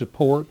introduce,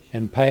 support,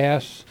 and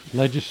pass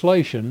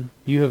legislation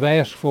you have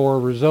asked for,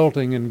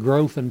 resulting in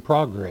growth and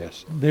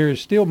progress. There is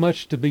still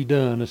much to be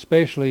done,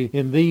 especially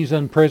in these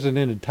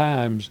unprecedented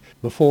times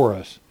before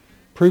us.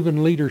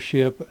 Proven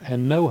leadership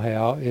and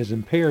know-how is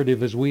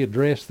imperative as we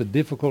address the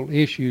difficult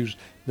issues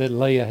that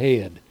lay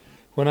ahead.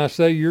 When I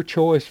say your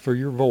choice for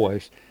your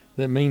voice,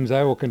 that means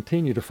I will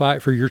continue to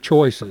fight for your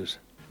choices.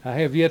 I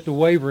have yet to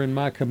waver in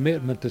my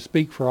commitment to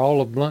speak for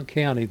all of Blount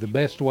County the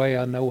best way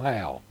I know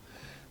how.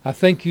 I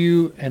thank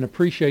you and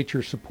appreciate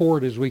your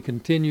support as we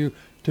continue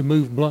to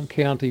move Blount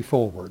County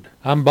forward.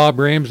 I'm Bob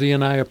Ramsey,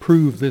 and I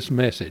approve this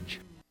message.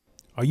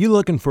 Are you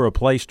looking for a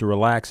place to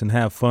relax and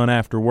have fun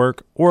after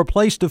work, or a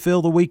place to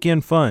fill the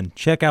weekend fun?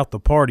 Check out the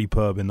Party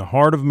Pub in the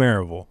heart of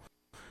Maryville.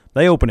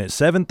 They open at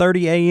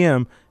 7:30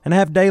 a.m. and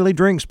have daily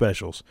drink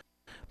specials.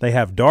 They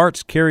have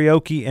darts,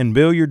 karaoke, and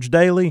billiards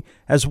daily,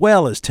 as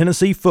well as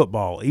Tennessee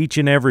football each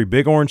and every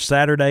Big Orange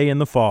Saturday in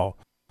the fall.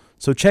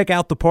 So check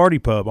out the Party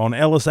Pub on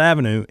Ellis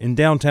Avenue in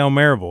downtown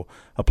Maryville,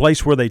 a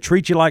place where they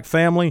treat you like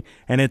family,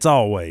 and it's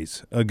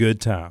always a good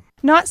time.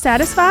 Not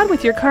satisfied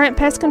with your current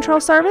pest control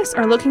service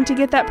or looking to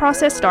get that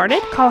process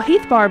started? Call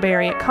Heath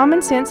Barberry at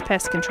Common Sense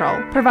Pest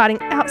Control, providing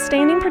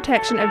outstanding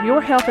protection of your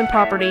health and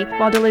property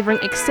while delivering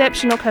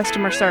exceptional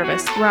customer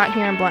service right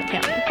here in Blount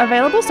County.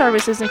 Available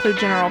services include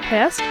general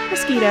pest,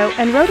 mosquito,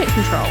 and rodent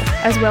control,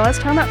 as well as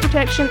termite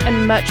protection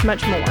and much,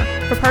 much more.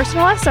 For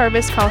personalized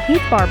service, call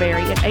Heath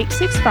Barberry at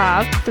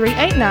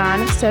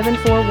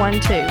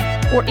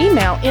 865-389-7412 or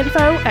email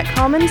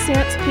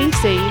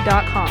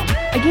info@commonsensepc.com.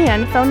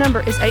 Again, phone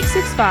number is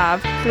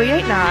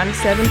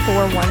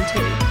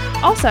 865-389-7412.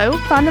 Also,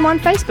 find them on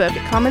Facebook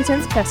at Common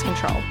Sense Pest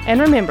Control. And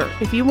remember,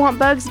 if you want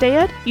bugs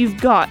dead, you've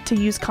got to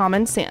use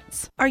common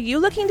sense. Are you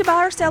looking to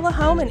buy or sell a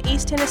home in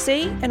East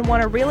Tennessee and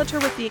want a realtor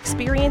with the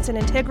experience and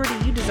integrity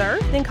you deserve?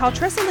 Then call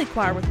Tressa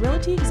Lequire with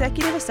Realty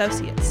Executive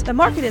Associates. The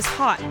market is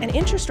hot and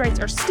interest rates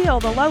are still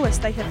the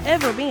lowest they have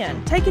ever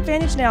been. Take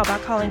advantage now by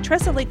calling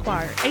Tressa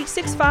Lequire,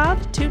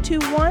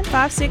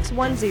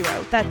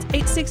 865-221-5610. That's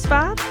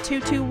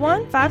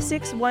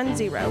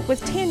 865-221-5610.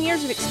 With 10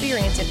 years of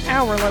experience in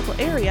our local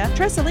area,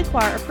 Tressa Lequire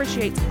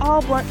appreciates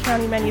all Blount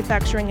County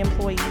manufacturing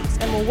employees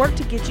and will work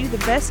to get you the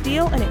best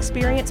deal and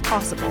experience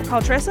possible.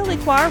 Call Tressa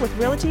Lequire with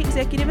Realty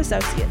Executive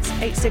Associates,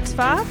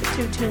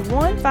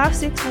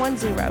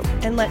 865-221-5610,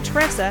 and let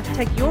Tressa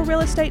take your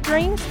real estate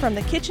dreams from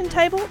the kitchen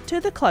table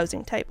to the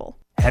closing table.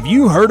 Have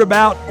you heard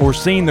about or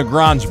seen the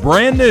Grind's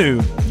brand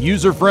new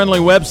user-friendly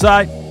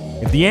website?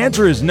 If the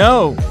answer is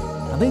no,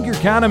 I think you're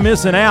kind of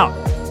missing out.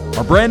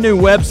 Our brand new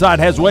website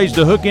has ways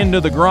to hook into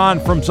the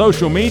Grind from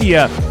social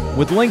media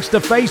with links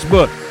to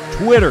Facebook,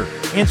 Twitter,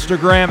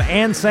 Instagram,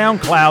 and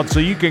SoundCloud, so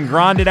you can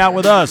grind it out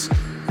with us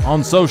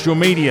on social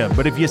media.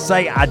 But if you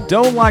say, I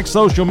don't like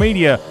social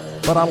media,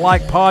 but I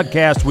like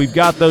podcasts, we've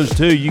got those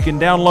too. You can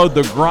download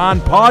the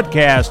Grind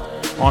podcast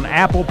on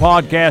Apple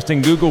Podcast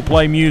and Google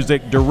Play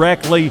Music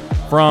directly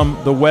from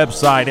the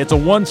website. It's a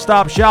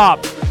one-stop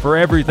shop for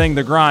everything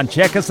The Grind.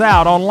 Check us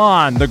out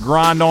online,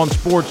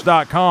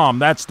 thegrindonsports.com.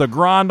 That's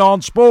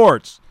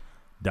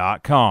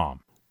thegrindonsports.com.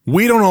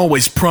 We don't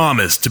always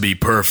promise to be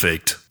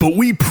perfect, but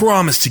we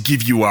promise to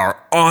give you our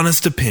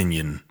honest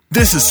opinion.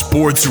 This is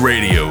sports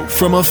radio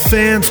from a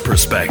fan's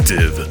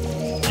perspective.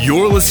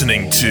 You're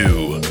listening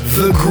to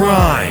The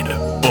Grind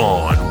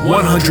on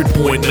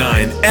 100.9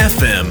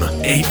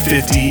 FM,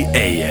 850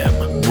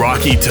 AM,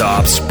 Rocky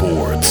Top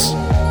Sports.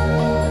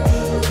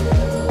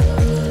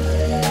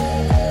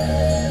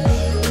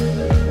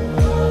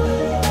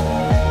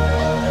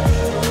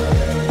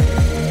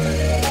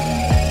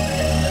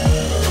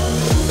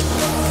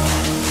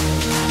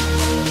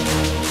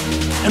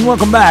 And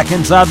welcome back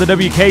inside the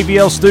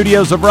WKVL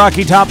studios of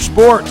Rocky Top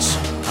Sports.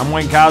 I'm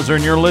Wayne Kaiser,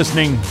 and you're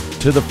listening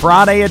to the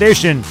Friday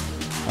edition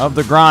of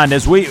The Grind.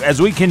 As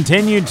we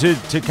continue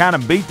to kind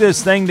of beat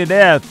this thing to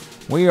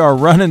death, we are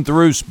running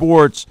through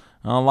sports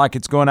like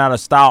it's going out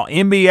of style.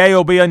 NBA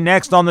will be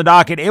next on the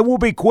docket. It will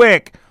be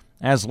quick,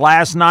 as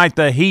last night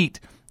the Heat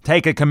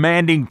take a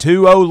commanding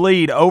 2-0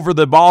 lead over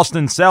the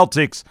Boston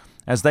Celtics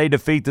as they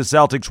defeat the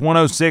Celtics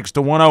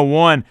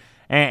 106-101.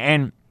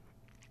 And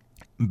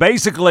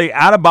basically,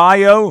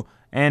 Adebayo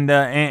and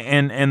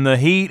the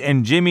Heat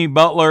and Jimmy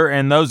Butler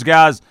and those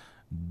guys,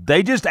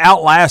 they just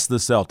outlast the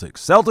Celtics.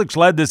 Celtics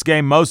led this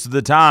game most of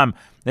the time.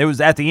 It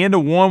was at the end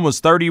of one was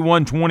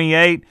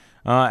 31-28.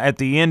 At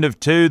the end of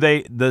two,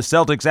 the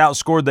Celtics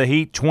outscored the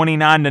Heat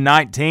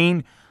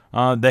 29-19.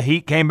 The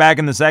Heat came back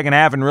in the second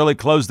half and really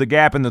closed the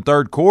gap in the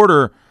third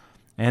quarter,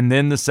 and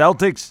then the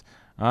Celtics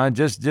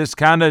just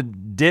kind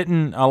of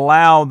didn't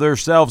allow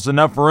themselves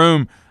enough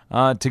room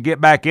to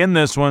get back in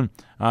this one.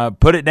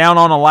 Put it down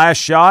on a last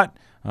shot,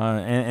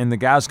 and the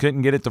guys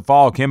couldn't get it to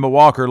fall. Kemba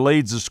Walker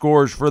leads the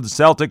scores for the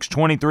Celtics,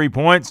 23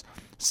 points,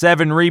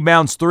 7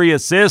 rebounds, 3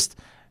 assists,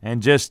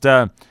 and just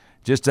a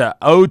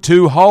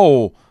 0-2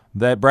 hole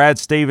that Brad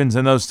Stevens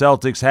and those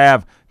Celtics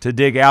have to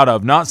dig out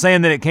of. Not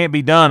saying that it can't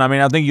be done. I mean,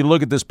 I think you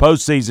look at this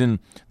postseason,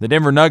 the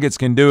Denver Nuggets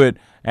can do it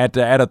at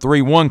a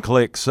 3-1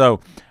 click.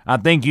 So I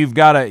think you've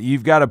got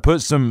to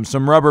put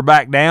some rubber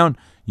back down.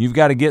 You've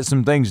got to get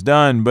some things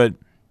done, but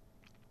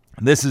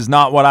this is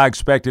not what I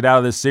expected out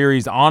of this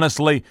series.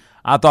 Honestly,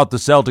 I thought the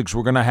Celtics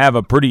were going to have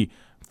a pretty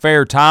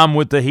fair time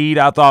with the Heat.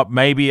 I thought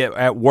maybe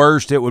at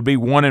worst it would be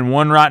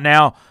 1-1 right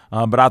now,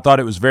 but I thought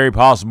it was very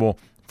possible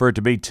for it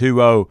to be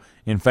 2-0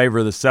 in favor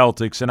of the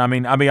Celtics. And, I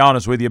mean, I'll be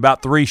honest with you,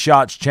 about 3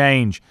 shots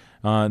change.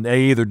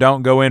 They either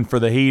don't go in for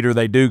the Heat or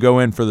they do go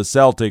in for the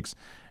Celtics,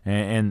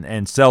 and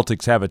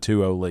Celtics have a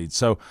 2-0 lead.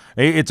 So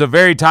it's a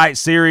very tight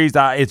series.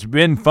 It's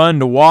been fun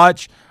to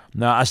watch.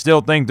 Now, I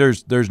still think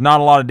there's not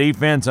a lot of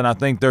defense, and I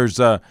think there's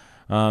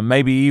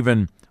maybe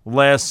even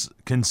less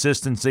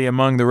consistency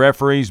among the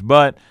referees.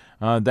 But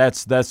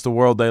that's the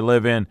world they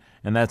live in,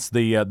 and that's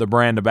the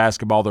brand of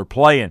basketball they're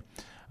playing.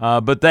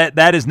 But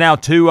that is now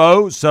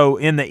 2-0. So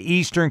in the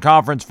Eastern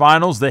Conference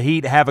Finals, the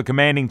Heat have a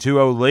commanding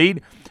 2-0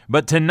 lead.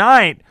 But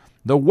tonight,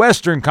 the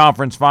Western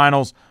Conference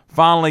Finals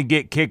finally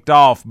get kicked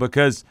off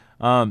because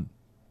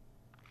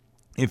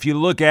if you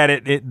look at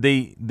it,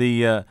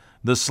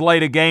 the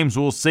slate of games,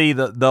 we'll see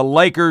the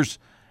Lakers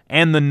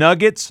and the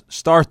Nuggets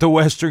start the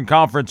Western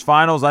Conference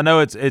Finals. I know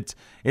it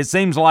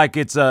seems like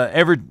it's the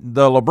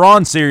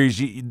LeBron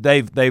series.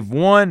 They've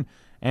won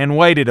and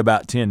waited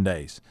about 10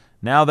 days.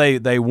 Now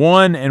they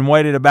won and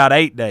waited about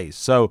 8 days.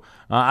 So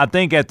I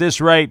think at this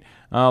rate,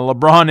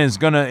 LeBron is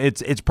gonna.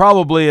 It's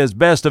probably as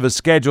best of a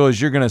schedule as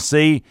you're gonna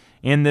see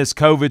in this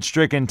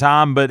COVID-stricken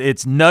time. But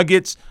it's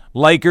Nuggets,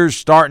 Lakers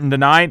starting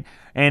tonight,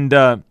 and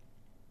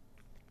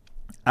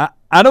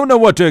I don't know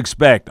what to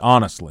expect,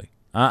 honestly.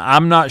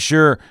 I'm not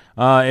sure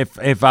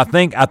if I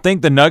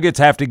think the Nuggets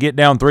have to get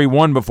down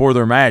 3-1 before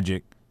they're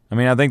Magic. I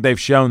mean, I think they've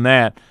shown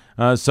that.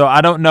 So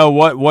I don't know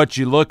what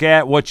you look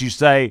at, what you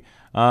say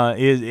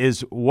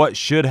is what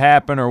should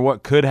happen or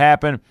what could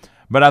happen.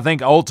 But I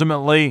think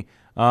ultimately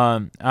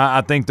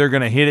I think they're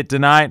going to hit it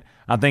tonight.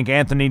 I think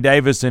Anthony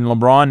Davis and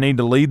LeBron need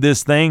to lead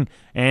this thing.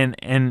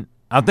 And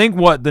I think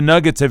what the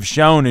Nuggets have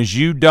shown is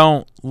you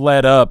don't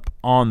let up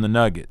on the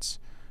Nuggets.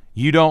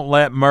 You don't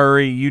let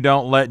Murray, you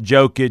don't let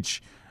Jokic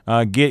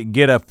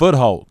get a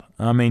foothold.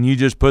 I mean, you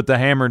just put the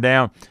hammer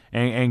down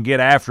and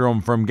get after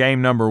them from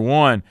game number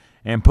 1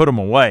 and put them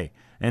away.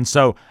 And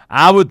so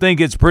I would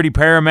think it's pretty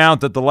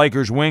paramount that the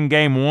Lakers win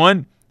game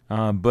 1,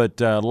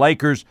 but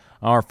Lakers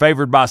are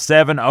favored by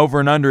 7. Over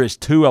and under is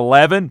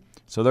 211,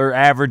 so they're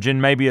averaging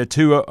maybe a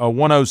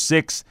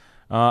 106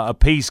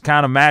 apiece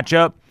kind of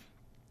matchup.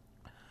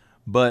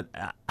 But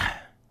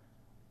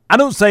I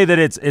don't say that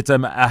it's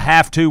a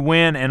have-to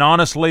win, and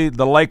honestly,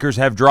 the Lakers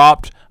have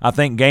dropped, I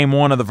think, game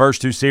 1 of the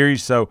first 2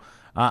 series, so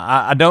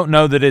I don't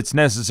know that it's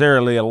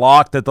necessarily a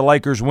lock that the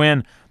Lakers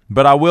win,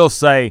 but I will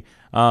say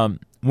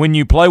when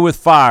you play with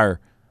fire,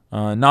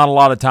 not a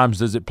lot of times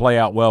does it play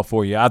out well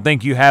for you. I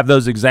think you have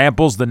those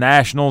examples, the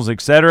Nationals,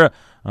 etc.,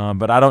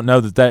 but I don't know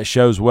that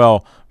shows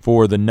well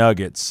for the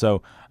Nuggets.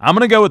 So I'm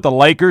going to go with the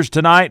Lakers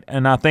tonight,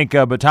 and I think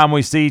by the time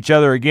we see each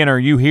other again or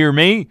you hear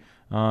me,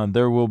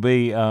 there will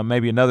be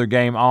maybe another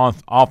game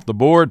off the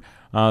board.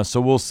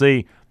 So we'll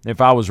see if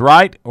I was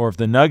right or if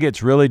the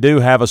Nuggets really do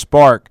have a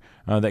spark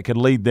that could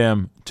lead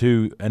them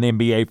to an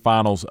NBA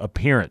Finals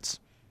appearance.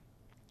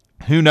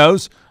 Who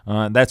knows?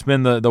 That's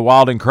been the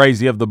wild and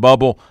crazy of the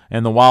bubble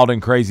and the wild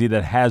and crazy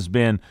that has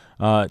been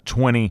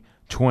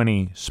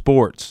 2020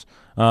 sports.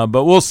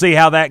 But we'll see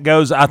how that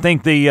goes. I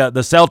think the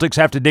Celtics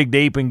have to dig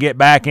deep and get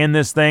back in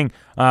this thing.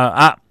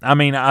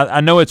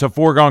 I know it's a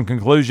foregone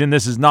conclusion.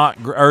 This is not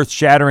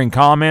earth-shattering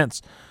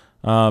comments,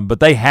 but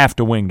they have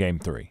to win Game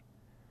 3.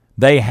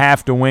 They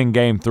have to win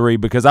Game 3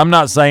 because I'm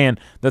not saying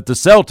that the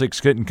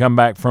Celtics couldn't come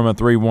back from a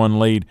 3-1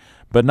 lead,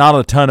 but not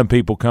a ton of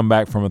people come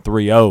back from a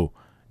 3-0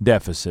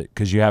 deficit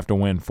because you have to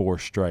win 4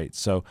 straight.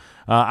 So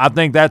I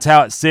think that's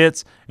how it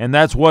sits, and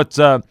that's what's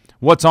on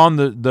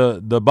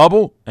the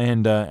bubble.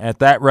 And at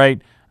that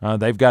rate,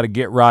 they've got to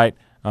get right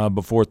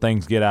before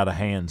things get out of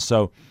hand.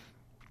 So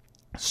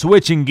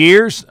switching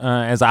gears,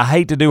 as I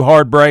hate to do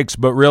hard breaks,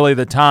 but really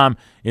the time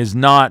is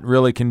not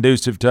really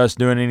conducive to us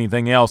doing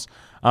anything else.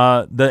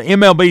 The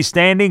MLB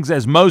standings,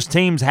 as most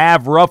teams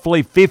have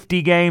roughly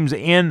 50 games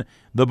in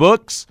the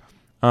books.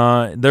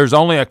 There's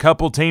only a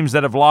couple teams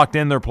that have locked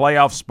in their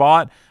playoff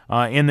spot.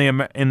 In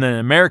the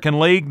American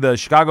League, the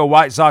Chicago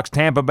White Sox,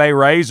 Tampa Bay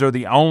Rays are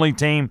the only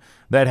team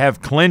that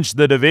have clinched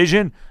the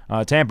division.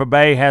 Tampa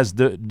Bay has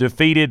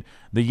defeated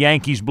the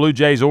Yankees, Blue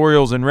Jays,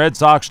 Orioles, and Red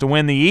Sox to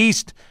win the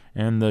East,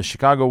 and the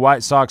Chicago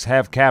White Sox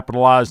have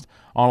capitalized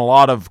on a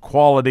lot of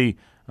quality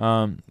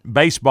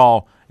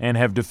baseball and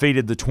have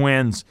defeated the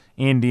Twins,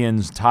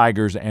 Indians,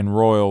 Tigers, and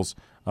Royals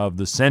of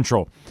the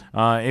Central.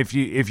 If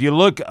you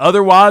look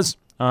otherwise,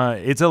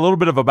 it's a little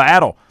bit of a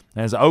battle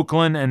as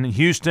Oakland and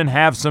Houston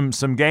have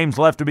some games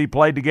left to be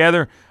played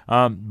together,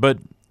 but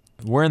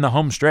we're in the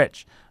home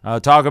stretch.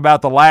 Talk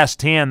about the last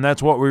 10.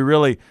 That's what we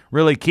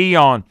really key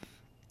on.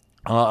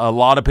 A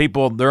lot of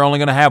people, they're only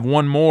going to have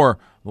one more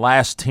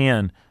last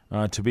 10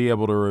 to be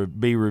able to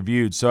be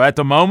reviewed. So at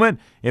the moment,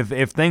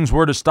 if things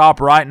were to stop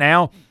right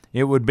now,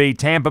 it would be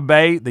Tampa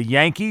Bay, the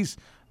Yankees,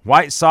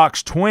 White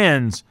Sox,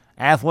 Twins,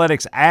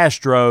 Athletics,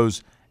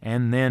 Astros,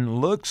 and then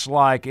looks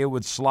like it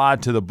would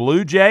slide to the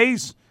Blue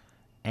Jays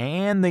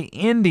and the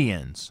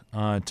Indians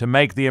to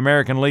make the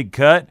American League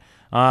cut.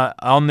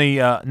 On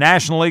the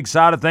National League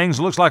side of things,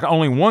 looks like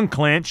only one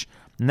clinch,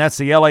 and that's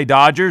the LA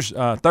Dodgers.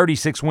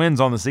 36 wins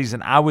on the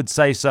season. I would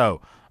say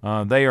so.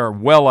 They are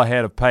well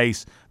ahead of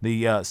pace.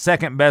 The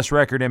second best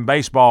record in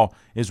baseball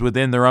is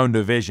within their own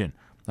division,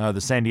 the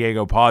San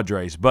Diego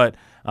Padres. But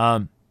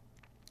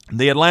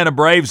the Atlanta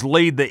Braves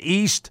lead the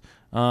East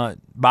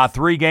by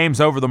 3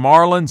 games over the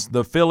Marlins.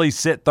 The Phillies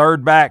sit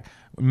third back.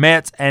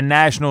 Mets and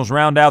Nationals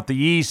round out the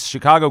East.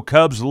 Chicago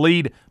Cubs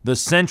lead the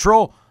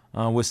Central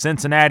with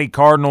Cincinnati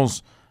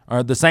Cardinals,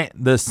 or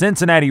the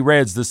Cincinnati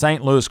Reds, the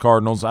St. Louis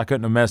Cardinals. I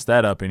couldn't have messed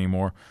that up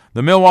anymore.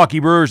 The Milwaukee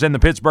Brewers and the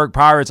Pittsburgh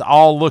Pirates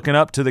all looking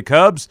up to the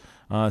Cubs.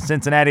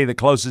 Cincinnati, the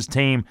closest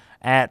team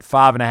at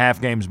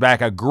 5.5 games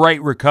back. A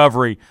great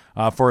recovery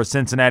for a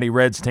Cincinnati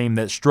Reds team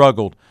that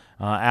struggled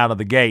out of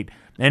the gate.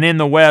 And in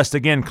the West,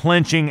 again,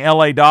 clinching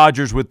LA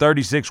Dodgers with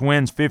 36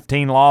 wins,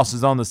 15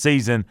 losses on the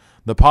season.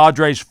 The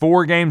Padres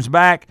 4 games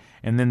back,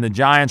 and then the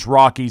Giants,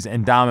 Rockies,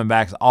 and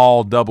Diamondbacks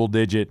all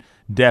double-digit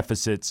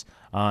deficits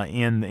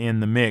in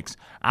the mix.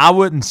 I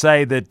wouldn't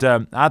say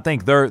that. I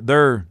think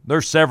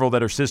there's several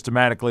that are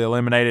systematically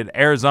eliminated.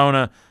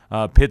 Arizona,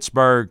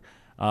 Pittsburgh,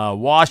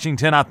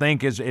 Washington, I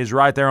think is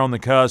right there on the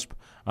cusp.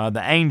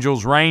 The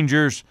Angels,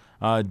 Rangers,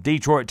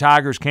 Detroit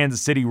Tigers,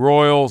 Kansas City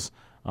Royals,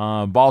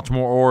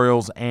 Baltimore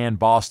Orioles, and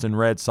Boston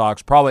Red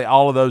Sox. Probably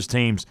all of those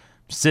teams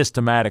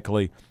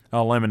systematically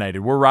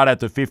eliminated. We're right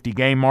at the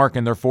 50-game mark,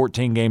 and they're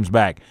 14 games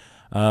back.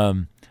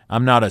 I'm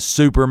not a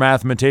super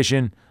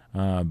mathematician,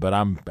 but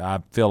I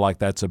feel like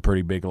that's a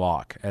pretty big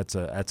lock. That's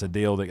a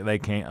deal that they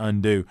can't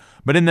undo.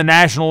 But in the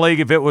National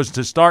League, if it was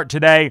to start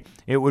today,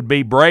 it would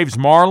be Braves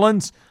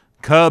Marlins,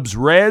 Cubs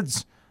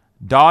Reds,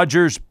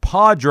 Dodgers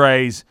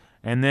Padres,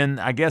 and then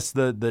I guess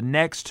the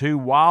next 2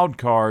 wild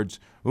cards,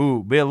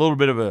 be a little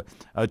bit of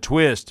a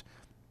twist.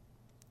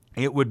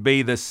 It would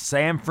be the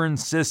San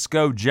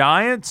Francisco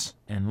Giants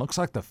and looks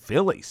like the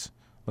Phillies.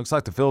 Looks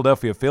like the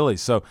Philadelphia Phillies.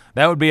 So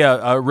that would be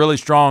a really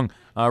strong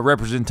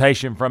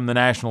representation from the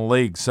National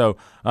League. So,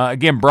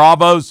 again,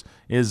 Bravos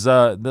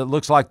that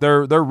looks like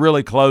they're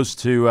really close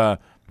to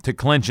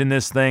clinching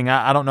this thing.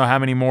 I don't know how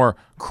many more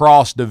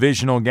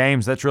cross-divisional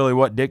games. That's really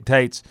what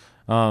dictates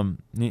or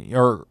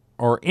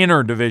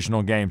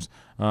interdivisional games.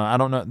 I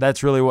don't know.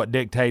 That's really what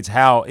dictates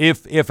how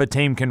if a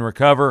team can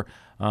recover.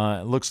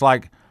 It looks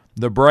like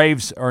the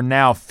Braves are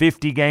now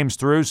 50 games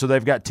through, so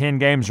they've got 10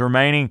 games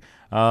remaining.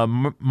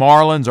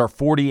 Marlins are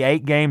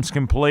 48 games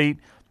complete.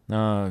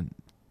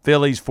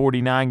 Phillies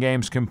 49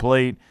 games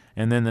complete,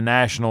 and then the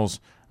Nationals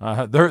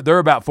they're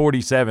about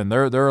 47.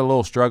 They're a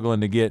little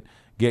struggling to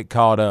get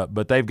caught up,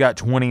 but they've got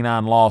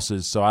 29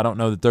 losses, so I don't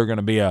know that they're going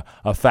to be a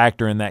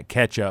factor in that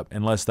catch-up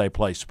unless they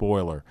play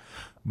spoiler.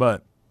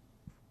 But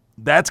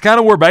that's kind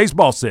of where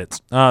baseball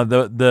sits.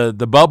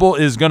 The bubble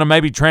is going to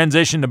maybe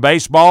transition to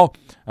baseball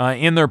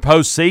in their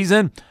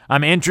postseason.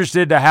 I'm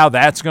interested to how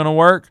that's going to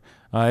work.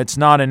 It's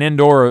not an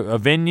indoor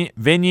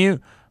venue,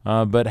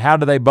 but how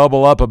do they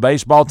bubble up a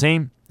baseball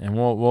team? And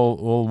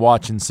we'll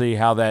watch and see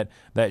how that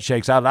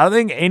shakes out. I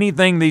think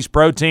anything these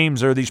pro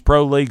teams or these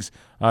pro leagues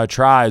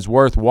try is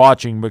worth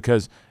watching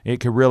because it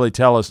could really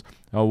tell us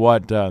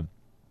what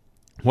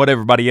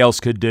everybody else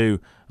could do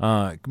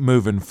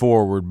moving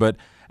forward. But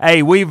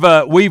hey, we've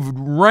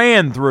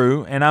ran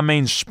through, and I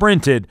mean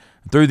sprinted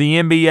through the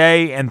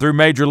NBA and through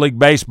Major League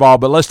Baseball.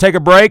 But let's take a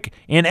break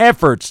in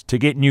efforts to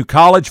get you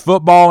college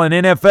football and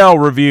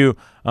NFL review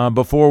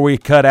before we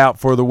cut out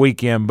for the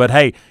weekend. But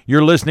hey,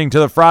 you're listening to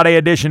the Friday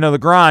edition of The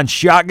Grind,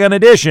 Shotgun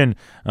Edition,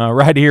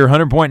 right here,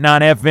 100.9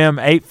 FM,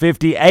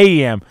 850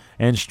 AM,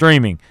 and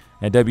streaming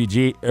at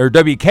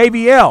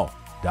WKVL.com.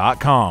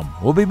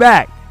 We'll be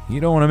back.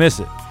 You don't want to miss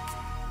it.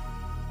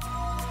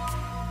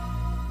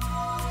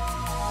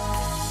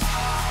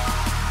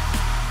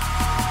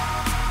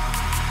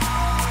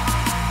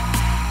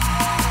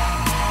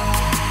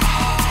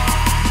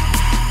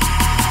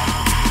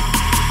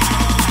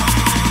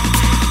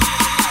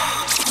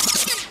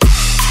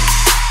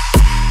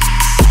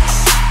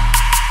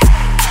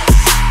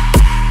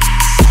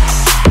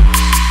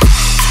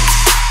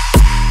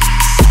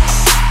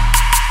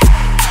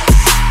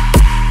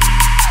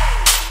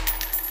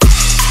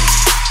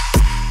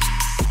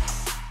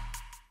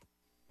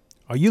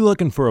 Are you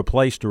looking for a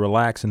place to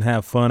relax and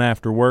have fun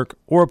after work,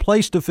 or a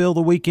place to fill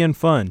the weekend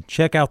fun?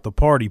 Check out the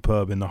Party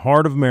Pub in the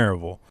heart of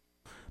Maryville.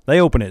 They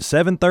open at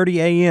 7:30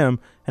 a.m.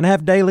 and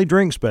have daily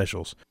drink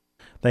specials.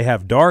 They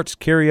have darts,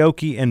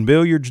 karaoke, and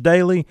billiards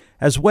daily,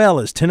 as well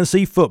as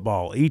Tennessee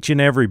football each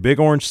and every Big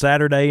Orange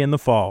Saturday in the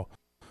fall.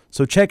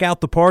 So check out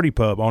the Party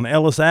Pub on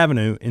Ellis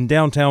Avenue in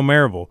downtown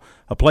Maryville,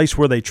 a place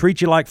where they treat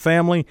you like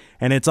family,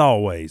 and it's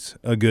always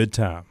a good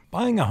time.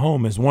 Buying a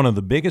home is one of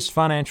the biggest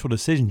financial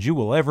decisions you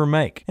will ever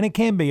make, and it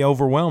can be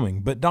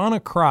overwhelming, but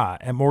Donna Cry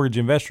at Mortgage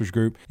Investors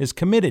Group is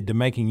committed to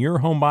making your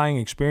home buying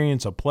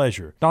experience a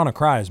pleasure. Donna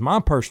Cry is my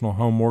personal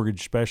home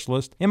mortgage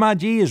specialist.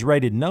 MIG is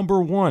rated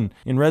 #1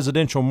 in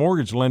residential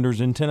mortgage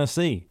lenders in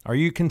Tennessee. Are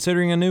you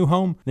considering a new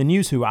home? Then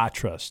use who I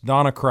trust,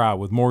 Donna Cry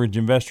with Mortgage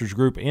Investors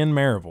Group in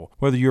Maryville.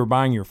 Whether you're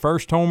buying your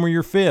first home or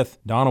your fifth,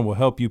 Donna will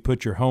help you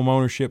put your home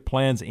ownership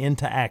plans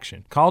into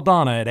action. Call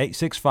Donna at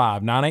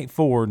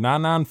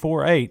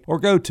 865-984-9948 or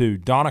go to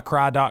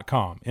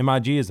donnacry.com.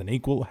 MIG is an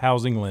equal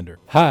housing lender.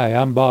 Hi,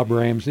 I'm Bob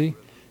Ramsey,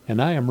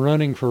 and I am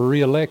running for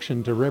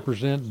re-election to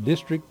represent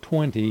District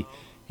 20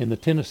 in the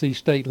Tennessee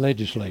State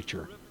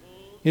Legislature.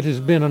 It has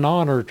been an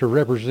honor to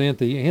represent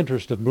the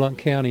interest of Blount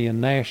County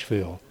and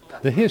Nashville.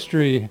 The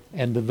history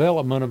and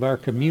development of our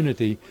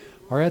community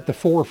are at the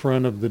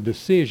forefront of the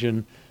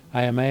decision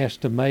I am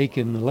asked to make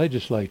in the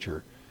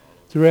legislature.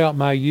 Throughout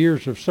my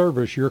years of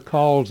service, your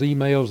calls,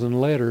 emails, and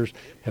letters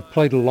have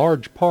played a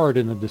large part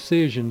in the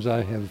decisions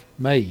I have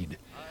made.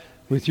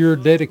 With your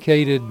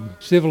dedicated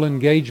civil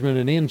engagement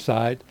and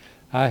insight,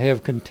 I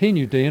have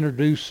continued to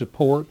introduce,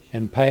 support,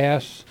 and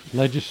pass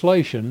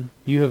legislation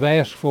you have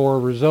asked for,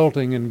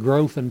 resulting in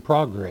growth and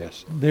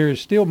progress. There is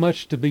still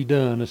much to be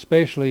done,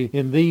 especially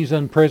in these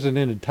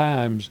unprecedented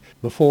times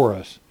before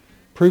us.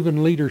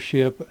 Proven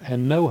leadership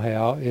and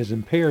know-how is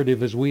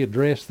imperative as we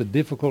address the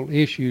difficult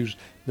issues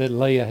that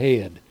lay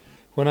ahead.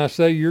 When I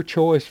say your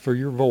choice for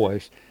your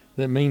voice,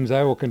 that means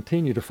I will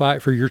continue to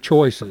fight for your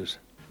choices.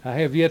 I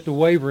have yet to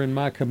waver in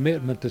my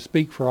commitment to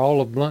speak for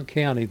all of Blount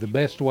County the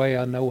best way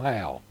I know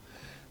how.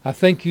 I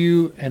thank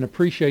you and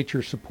appreciate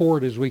your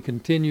support as we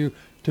continue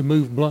to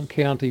move Blount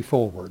County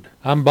forward.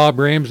 I'm Bob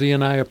Ramsey,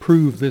 and I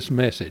approve this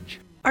message.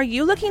 Are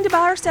you looking to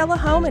buy or sell a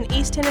home in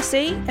East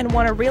Tennessee and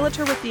want a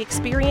realtor with the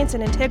experience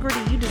and integrity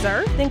you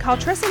deserve? Then call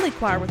Tressa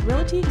Lequire with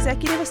Realty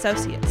Executive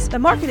Associates. The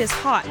market is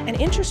hot and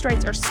interest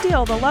rates are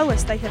still the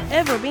lowest they have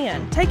ever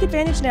been. Take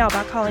advantage now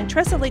by calling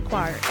Tressa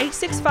Lequire,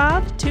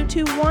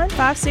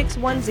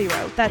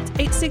 865-221-5610. That's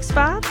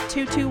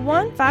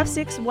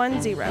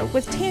 865-221-5610.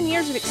 With 10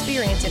 years of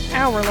experience in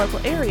our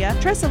local area,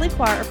 Tressa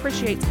Lequire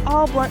appreciates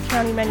all Blount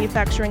County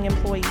manufacturing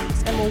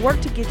employees and will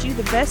work to get you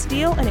the best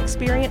deal and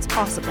experience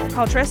possible.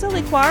 Call Tressa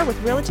Lequire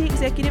with Realty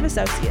Executive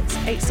Associates,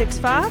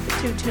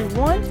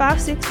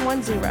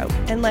 865-221-5610,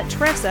 and let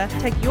Tressa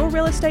take your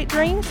real estate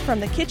dreams from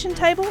the kitchen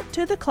table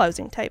to the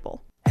closing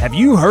table. Have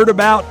you heard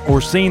about or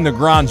seen The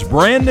Grind's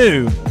brand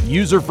new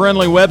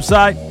user-friendly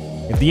website?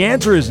 If the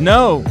answer is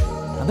no,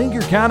 I think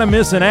you're kind of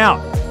missing out.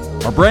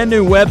 Our brand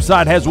new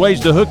website has ways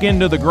to hook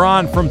into The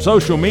Grind from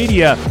social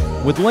media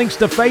with links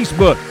to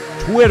Facebook,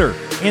 Twitter,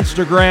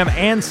 Instagram,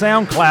 and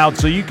SoundCloud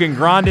so you can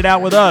grind it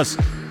out with us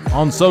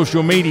on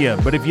social media.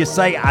 But if you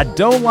say, I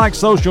don't like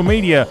social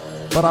media,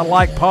 but I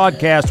like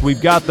podcasts,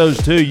 we've got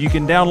those too. You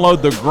can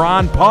download the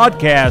Grind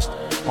podcast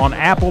on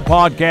Apple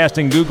Podcast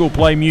and Google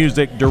Play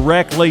Music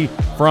directly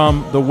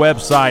from the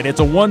website.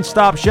 It's a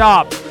one-stop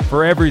shop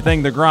for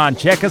everything The Grind.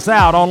 Check us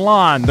out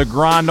online,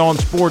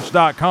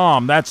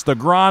 thegrindonsports.com. That's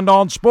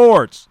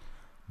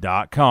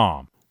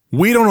thegrindonsports.com.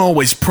 We don't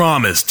always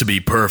promise to be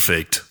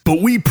perfect, but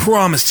we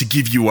promise to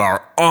give you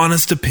our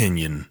honest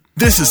opinion.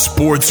 This is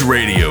sports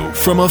radio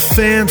from a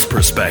fan's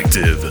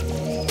perspective.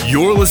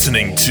 You're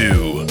listening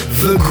to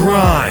The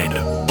Grind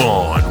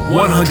on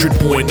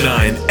 100.9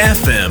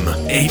 FM,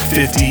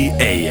 850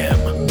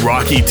 AM,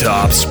 Rocky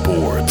Top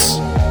Sports.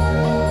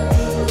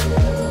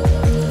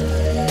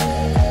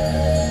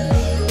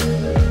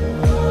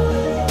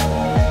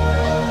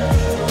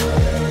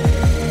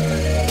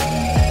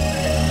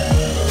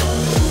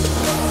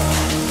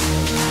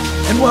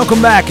 And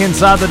welcome back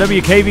inside the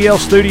WKVL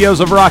studios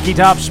of Rocky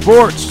Top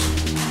Sports.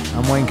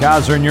 I'm Wayne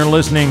Kaiser, and you're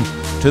listening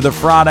to the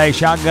Friday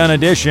Shotgun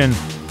edition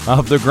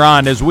of The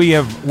Grind as we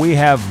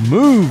have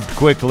moved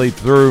quickly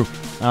through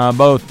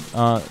both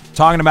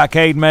talking about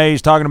Cade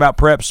Mays, talking about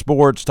prep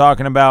sports,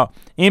 talking about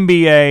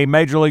NBA,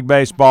 Major League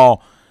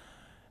Baseball.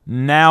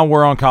 Now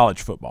we're on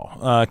college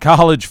football.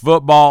 College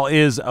football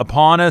is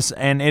upon us,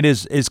 and it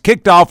is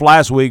kicked off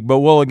last week,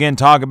 but we'll again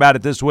talk about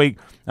it this week.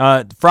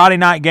 Friday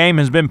night game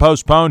has been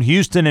postponed.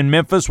 Houston and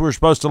Memphis were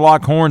supposed to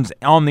lock horns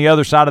on the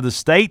other side of the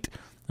state.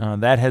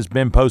 That has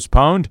been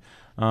postponed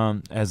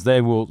as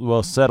they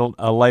will settle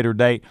a later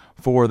date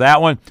for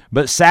that one.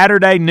 But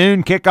Saturday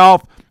noon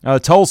kickoff,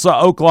 Tulsa,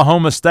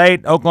 Oklahoma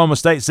State. Oklahoma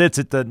State sits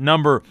at the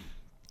number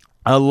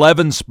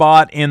 11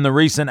 spot in the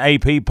recent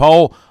AP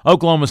poll.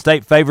 Oklahoma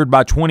State favored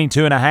by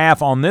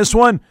 22.5 on this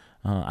one.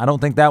 I don't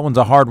think that one's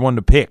a hard one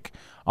to pick.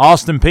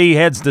 Austin Peay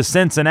heads to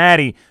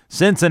Cincinnati.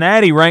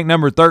 Cincinnati ranked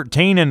number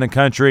 13 in the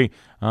country.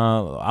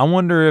 I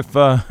wonder if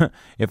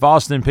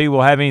Austin Peay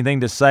will have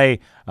anything to say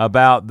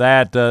about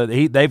that.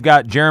 They've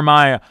got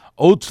Jeremiah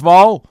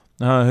Oatsvall,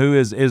 who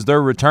is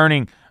their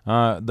returning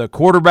the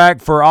quarterback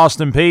for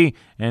Austin Peay,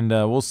 and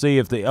we'll see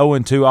if the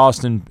 0-2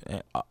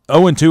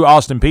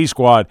 Austin Peay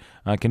squad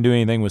can do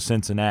anything with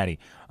Cincinnati.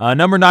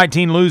 Number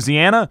 19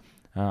 Louisiana.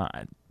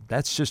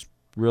 That's just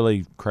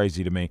really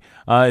crazy to me.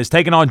 Is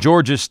taking on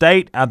Georgia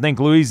State. I think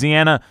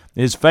Louisiana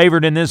is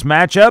favored in this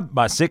matchup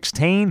by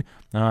 16,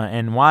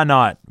 and why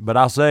not? But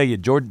I'll say you,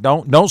 Georgia,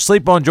 don't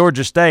sleep on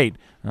Georgia State.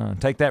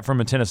 Take that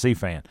from a Tennessee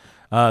fan.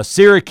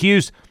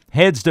 Syracuse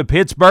heads to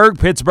Pittsburgh.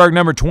 Pittsburgh,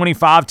 number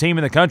 25 team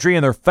in the country,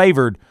 and they're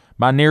favored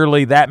by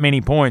nearly that many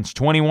points.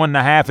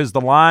 21.5 is the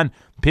line.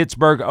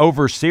 Pittsburgh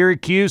over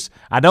Syracuse.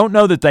 I don't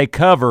know that they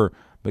cover,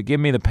 but give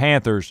me the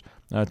Panthers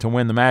to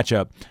win the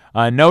matchup.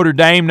 Notre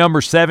Dame,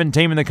 number 7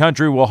 team in the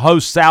country, will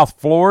host South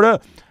Florida.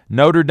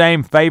 Notre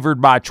Dame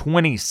favored by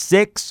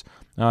 26.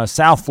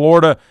 South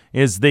Florida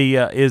is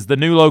the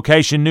new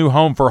location, new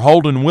home for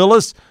Holden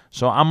Willis.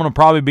 So I'm going to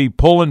probably be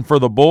pulling for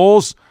the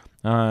Bulls.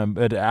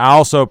 But I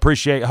also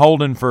appreciate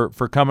Holden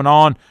for coming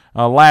on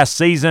last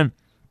season.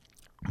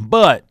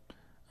 But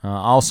I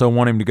also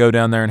want him to go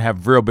down there and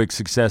have real big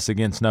success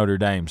against Notre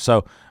Dame.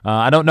 So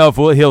I don't know if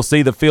he'll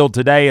see the field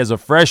today as a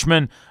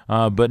freshman,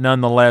 but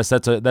nonetheless,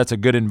 that's a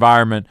good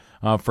environment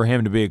for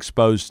him to be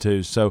exposed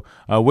to. So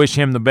wish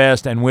him the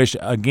best and wish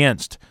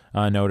against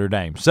Notre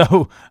Dame.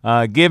 So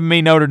give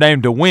me Notre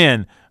Dame to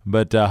win,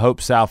 but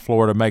hope South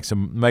Florida makes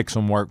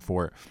them work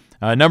for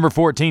it. Number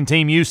 14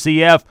 team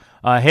UCF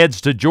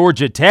heads to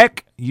Georgia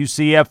Tech.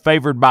 UCF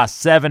favored by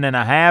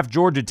 7.5.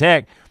 Georgia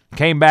Tech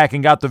came back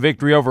and got the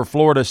victory over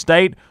Florida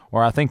State,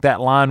 or I think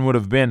that line would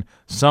have been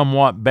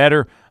somewhat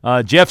better.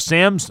 Jeff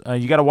Sims,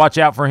 you got to watch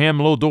out for him.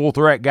 A little dual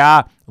threat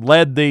guy.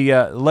 Led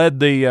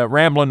the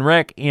Ramblin'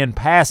 Wreck in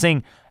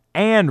passing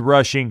and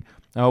rushing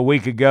a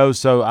week ago.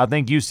 So I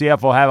think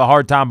UCF will have a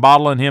hard time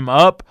bottling him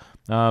up.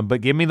 But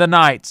give me the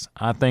Knights.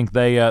 I think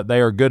they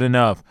are good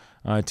enough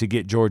to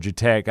get Georgia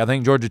Tech. I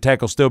think Georgia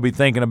Tech will still be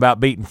thinking about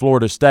beating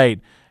Florida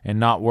State and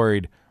not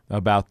worried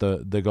about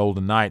the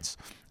Golden Knights.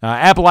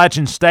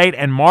 Appalachian State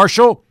and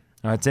Marshall.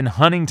 It's in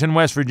Huntington,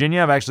 West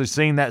Virginia. I've actually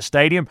seen that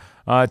stadium.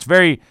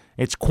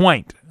 It's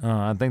quaint.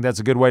 I think that's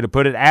a good way to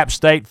put it. App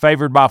State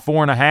favored by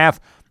 4.5.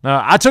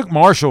 I took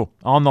Marshall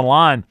on the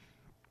line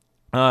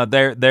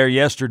there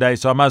yesterday,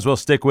 so I might as well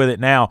stick with it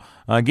now.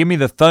 Give me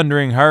the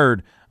Thundering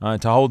Herd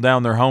to hold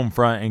down their home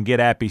front and get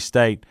Appy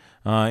State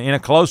in a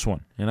close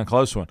one.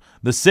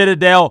 The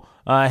Citadel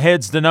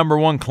heads to number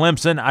 1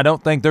 Clemson. I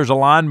don't think there's a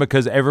line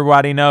because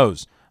everybody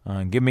knows.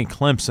 Give me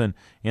Clemson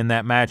in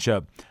that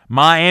matchup.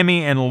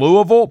 Miami and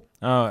Louisville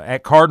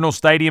at Cardinal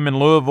Stadium in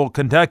Louisville,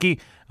 Kentucky.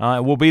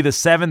 Will be the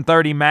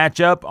 7:30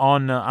 matchup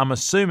on, I'm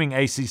assuming,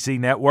 ACC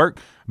Network.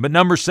 But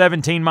number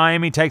 17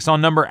 Miami takes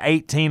on number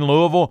 18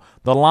 Louisville.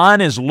 The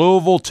line is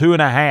Louisville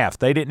 2.5.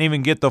 They didn't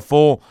even get the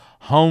full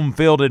home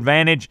field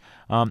advantage.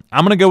 I'm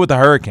going to go with the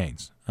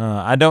Hurricanes.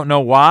 I don't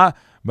know why,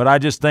 but I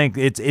just think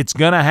it's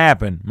going to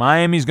happen.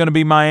 Miami's going to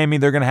be Miami.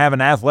 They're going to have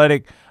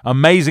an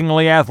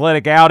amazingly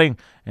athletic outing,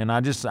 and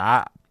I'm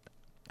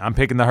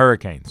picking the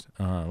Hurricanes.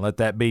 Let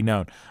that be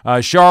known.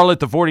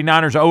 Charlotte, the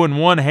 49ers,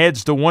 0-1,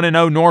 heads to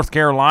 1-0 North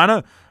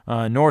Carolina.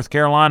 North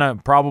Carolina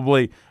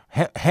probably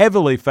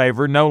heavily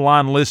favored. No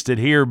line listed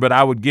here, but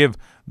I would give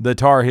the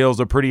Tar Heels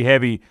a pretty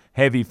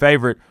heavy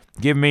favorite.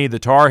 Give me the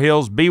Tar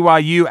Heels.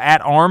 BYU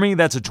at Army.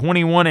 That's a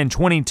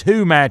 21-22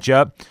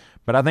 matchup.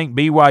 But I think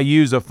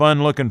BYU's a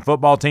fun-looking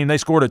football team. They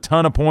scored a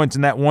ton of points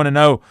in that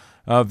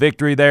 1-0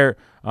 victory there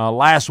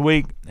last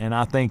week, and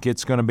I think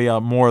it's going to be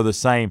more of the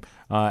same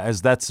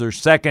as that's their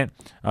second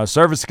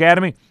service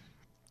academy,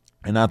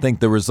 and I think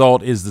the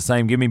result is the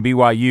same. Give me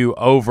BYU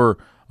over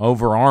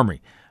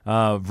Army.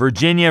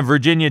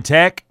 Virginia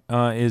Tech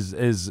is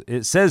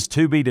it says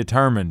to be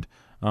determined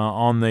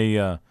on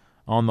the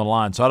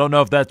line, so I don't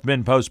know if that's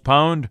been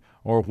postponed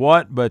or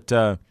what, but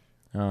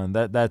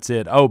that's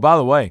it. Oh, by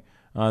the way,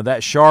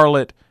 that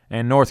Charlotte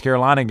and North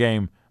Carolina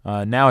game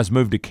now has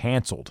moved to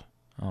canceled.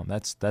 Oh,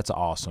 that's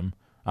awesome.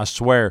 I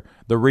swear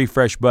the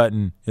refresh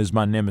button is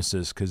my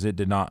nemesis because it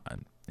did not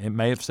 – it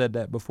may have said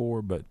that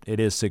before, but it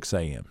is 6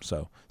 a.m.,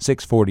 so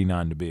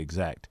 6:49 to be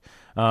exact.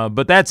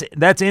 But that's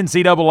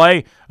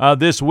NCAA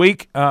this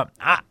week.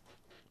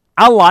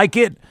 I like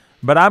it,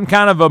 but I'm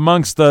kind of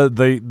amongst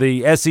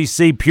the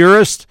SEC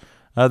purists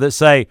that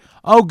say,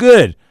 oh,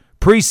 good,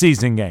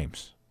 preseason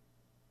games.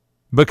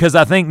 Because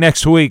I think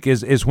next week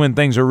is when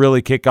things will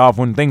really kick off,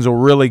 when things will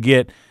really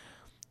get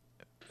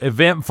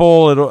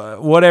eventful,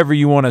 whatever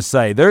you want to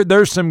say.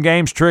 There's some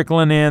games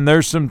trickling in.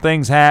 There's some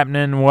things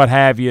happening, what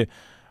have you.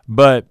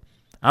 But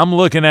I'm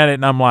looking at it,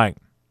 and I'm like,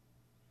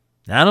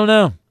 I don't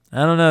know.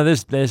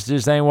 This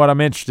just ain't what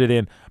I'm interested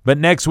in. But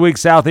next week,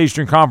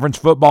 Southeastern Conference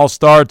football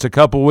starts. A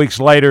couple weeks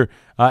later,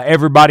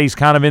 everybody's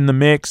kind of in the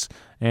mix.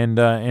 And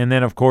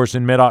then, of course,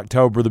 in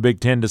mid-October, the Big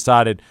Ten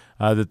decided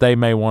that they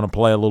may want to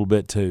play a little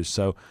bit too.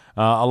 So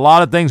a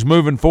lot of things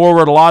moving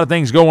forward, a lot of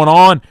things going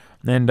on,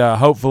 and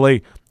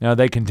hopefully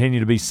they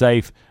continue to be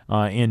safe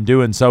in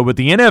doing so. But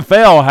the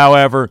NFL,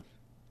 however,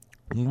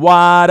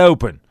 wide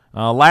open.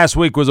 Last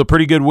week was a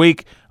pretty good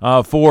week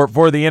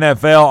for the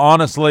NFL.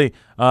 Honestly,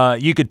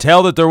 you could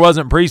tell that there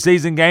wasn't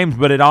preseason games,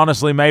 but it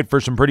honestly made for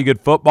some pretty good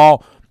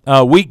football.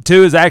 Week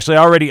 2 is actually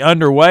already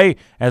underway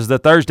as the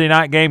Thursday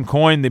night game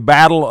coined the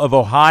Battle of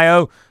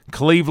Ohio,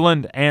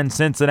 Cleveland, and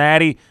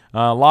Cincinnati.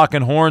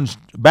 Locking horns,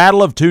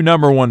 battle of 2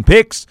 number 1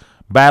 picks,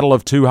 battle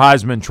of 2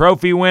 Heisman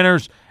Trophy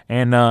winners,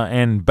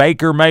 and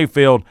Baker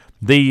Mayfield,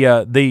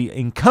 the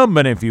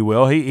incumbent, if you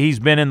will. He's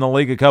been in the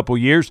league a couple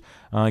years,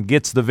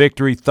 gets the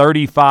victory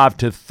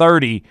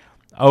 35-30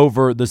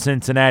 over the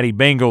Cincinnati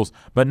Bengals,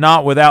 but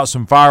not without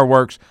some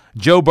fireworks.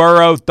 Joe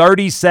Burrow,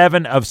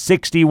 37 of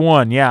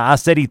 61. Yeah, I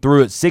said he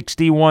threw it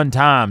 61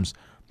 times.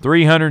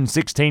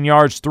 316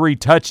 yards, 3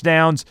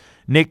 touchdowns.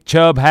 Nick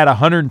Chubb had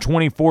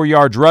 124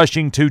 yards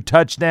rushing, 2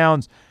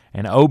 touchdowns.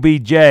 And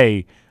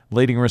OBJ,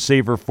 leading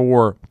receiver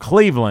for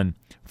Cleveland,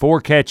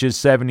 4 catches,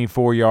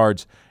 74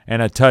 yards,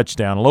 and a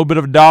touchdown. A little bit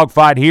of a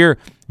dogfight here,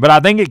 but I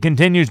think it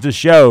continues to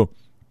show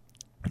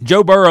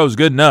Joe Burrow's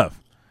good enough.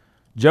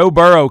 Joe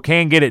Burrow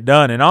can get it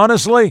done. And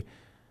honestly,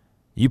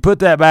 you put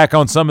that back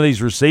on some of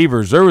these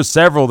receivers. There was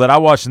several that I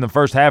watched in the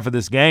first half of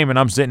this game, and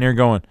I'm sitting here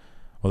going,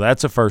 well,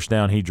 that's a first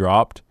down he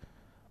dropped.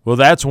 Well,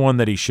 that's one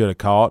that he should have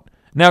caught.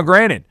 Now,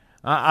 granted,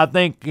 I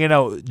think,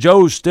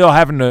 Joe's still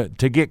having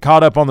to get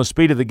caught up on the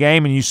speed of the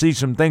game, and you see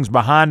some things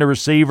behind a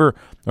receiver,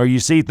 or you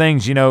see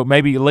things,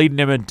 maybe leading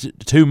him into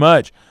too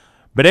much.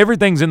 But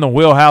everything's in the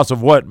wheelhouse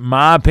of what,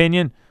 my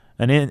opinion,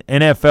 an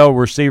NFL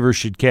receiver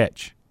should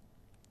catch.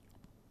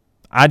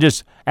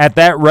 At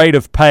that rate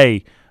of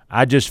pay,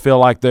 I just feel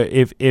like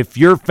if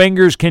your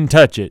fingers can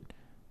touch it,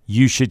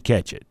 you should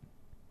catch it.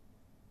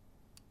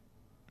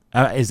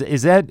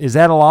 Is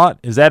that a lot?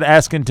 Is that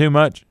asking too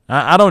much?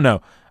 I don't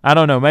know.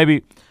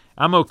 Maybe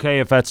I'm okay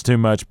if that's too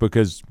much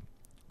because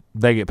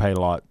they get paid a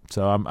lot,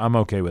 so I'm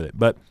okay with it.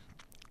 But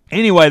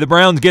anyway, the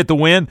Browns get the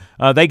win.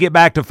 They get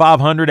back to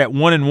 500 at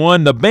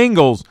 1-1. The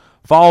Bengals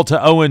fall to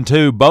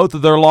 0-2. Both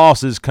of their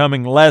losses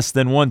coming less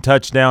than 1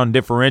 touchdown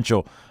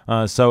differential.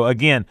 So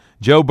again,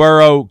 Joe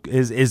Burrow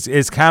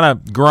is kind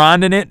of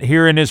grinding it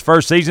here in his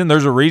first season.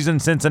 There's a reason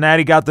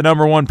Cincinnati got the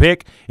number 1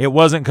 pick. It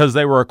wasn't because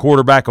they were a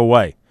quarterback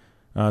away.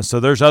 So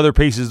there's other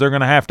pieces they're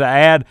going to have to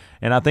add,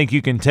 and I think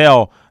you can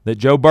tell that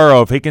Joe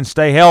Burrow, if he can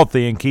stay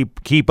healthy and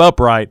keep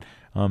upright,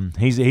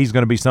 he's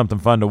going to be something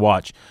fun to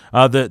watch.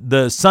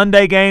 The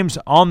Sunday games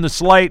on the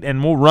slate,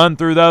 and we'll run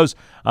through those.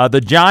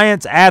 The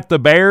Giants at the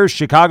Bears.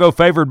 Chicago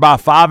favored by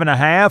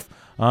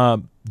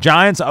 5.5.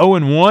 Giants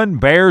 0-1.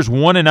 Bears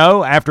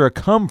 1-0 after a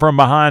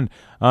come-from-behind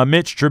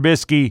Mitch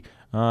Trubisky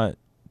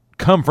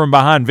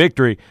come-from-behind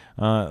victory.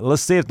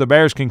 Let's see if the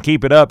Bears can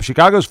keep it up.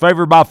 Chicago's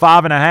favored by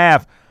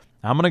 5.5.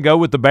 I'm going to go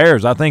with the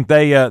Bears. I think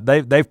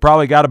they've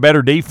probably got a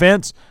better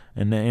defense,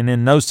 and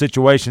in those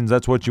situations,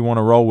 that's what you want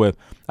to roll with.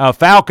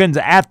 Falcons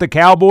at the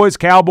Cowboys.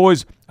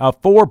 Cowboys a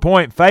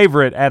 4-point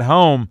favorite at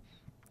home.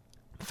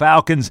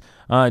 Falcons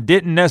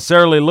didn't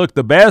necessarily look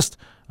the best,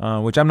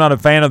 which I'm not a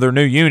fan of their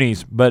new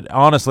unis, but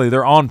honestly,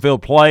 their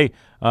on-field play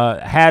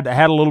had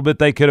a little bit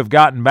they could have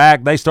gotten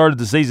back. They started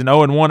the season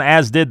 0-1,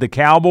 as did the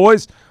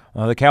Cowboys.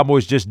 The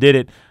Cowboys just did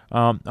it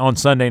on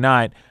Sunday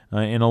night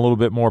in a little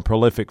bit more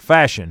prolific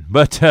fashion.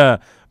 But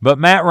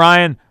Matt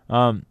Ryan,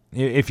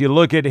 if you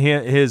look at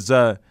his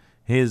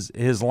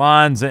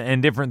lines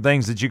and different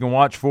things that you can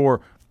watch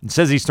for, it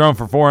says he's thrown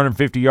for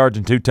 450 yards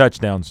and 2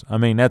 touchdowns. I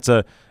mean,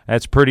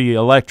 that's pretty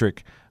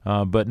electric.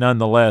 But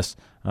nonetheless,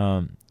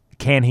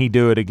 can he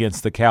do it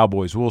against the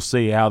Cowboys? We'll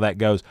see how that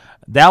goes.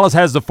 Dallas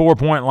has the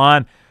 4-point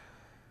line.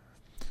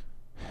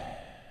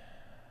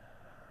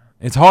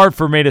 It's hard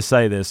for me to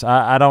say this.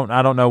 I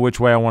don't know which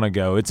way I want to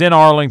go. It's in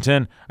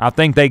Arlington. I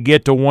think they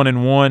get to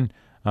 1-1,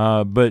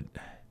 but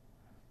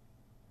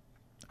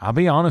I'll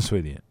be honest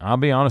with you.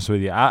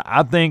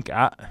 I think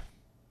now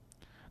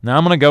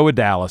I'm going to go with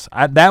Dallas.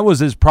 That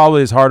was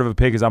probably as hard of a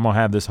pick as I'm going to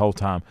have this whole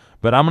time.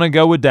 But I'm going to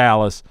go with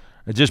Dallas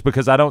just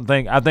because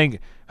I think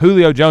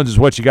Julio Jones is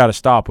what you got to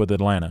stop with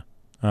Atlanta.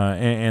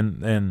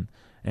 And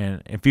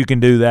if you can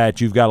do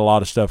that, you've got a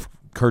lot of stuff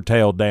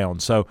curtailed down.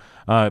 So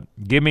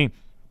give me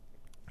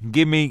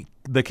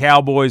the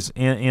Cowboys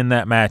in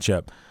that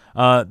matchup.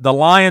 The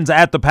Lions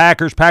at the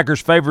Packers.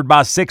 Packers favored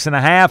by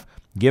 6.5.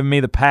 Give me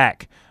the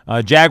Pack.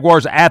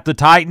 Jaguars at the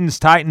Titans.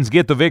 Titans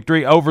get the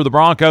victory over the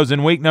Broncos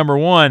in week number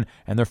 1,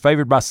 and they're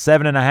favored by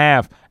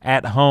 7.5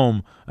 at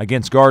home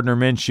against Gardner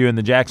Minshew and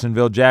the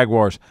Jacksonville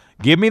Jaguars.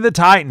 Give me the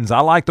Titans. I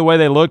like the way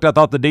they looked. I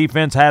thought the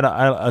defense had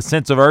a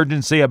sense of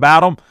urgency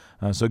about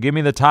them. So give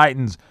me the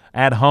Titans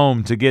at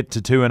home to get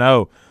to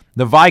 2-0.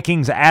 The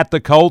Vikings at the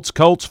Colts.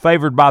 Colts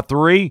favored by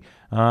 3.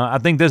 I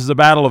think this is a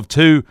battle of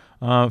two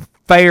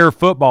fair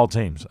football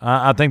teams.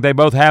 I think they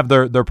both have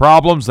their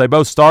problems. They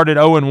both started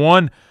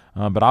 0-1.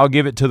 But I'll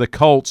give it to the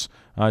Colts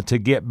to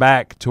get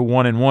back to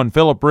 1-1.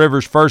 Phillip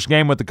Rivers' first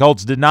game with the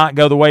Colts did not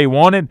go the way he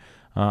wanted.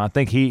 I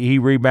think he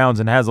rebounds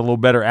and has a little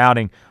better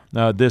outing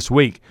this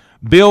week.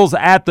 Bills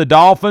at the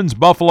Dolphins.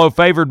 Buffalo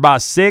favored by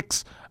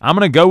 6. I'm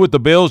going to go with the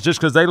Bills just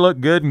because they look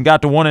good and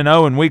got to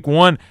 1-0 in week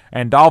 1,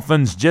 and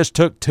Dolphins just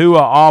took Tua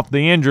off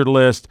the injured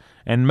list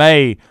and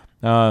may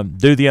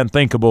do the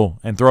unthinkable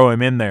and throw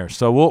him in there.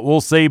 So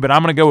we'll see, but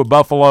I'm going to go with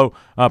Buffalo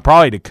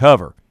probably to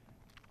cover.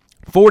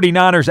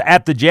 49ers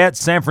at the Jets.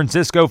 San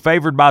Francisco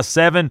favored by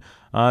 7.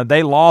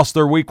 They lost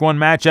their week 1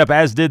 matchup,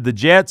 as did the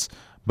Jets,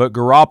 but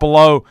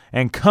Garoppolo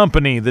and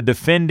company, the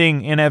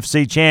defending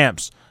NFC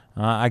champs,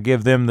 I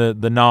give them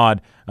the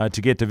nod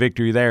to get to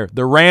victory there.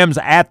 The Rams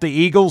at the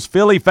Eagles.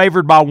 Philly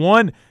favored by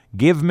 1.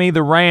 Give me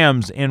the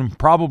Rams in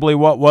probably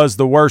what was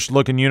the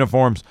worst-looking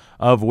uniforms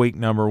of week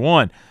number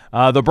 1.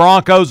 The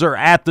Broncos are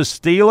at the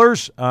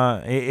Steelers.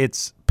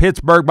 It's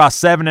Pittsburgh by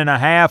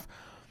 7.5.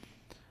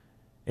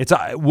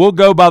 We'll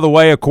go by the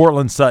way of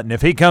Courtland Sutton.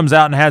 If he comes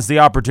out and has the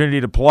opportunity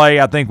to play,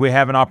 I think we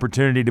have an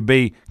opportunity to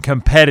be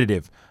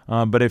competitive.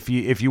 But if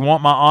you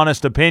want my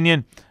honest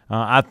opinion,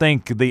 I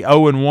think the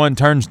 0-1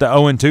 turns to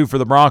 0-2 for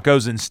the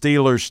Broncos, and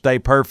Steelers stay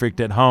perfect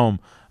at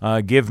home.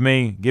 Give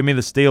me the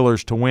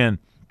Steelers to win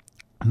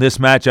this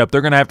matchup.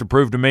 They're going to have to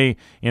prove to me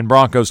in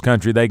Broncos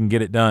country they can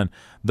get it done.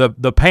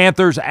 The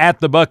Panthers at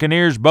the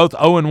Buccaneers, both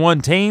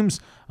 0-1 teams,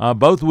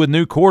 both with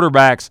new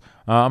quarterbacks.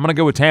 I'm going to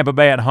go with Tampa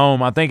Bay at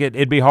home. I think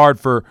it'd be hard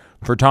for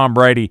Tom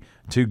Brady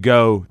to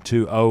go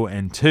to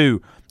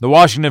 0-2. The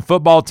Washington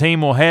football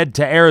team will head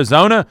to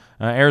Arizona.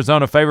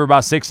 Arizona favored by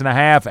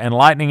 6.5, and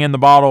lightning in the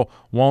bottle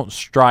won't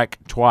strike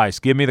twice.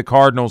 Give me the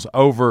Cardinals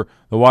over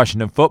the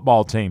Washington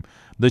football team.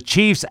 The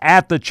Chiefs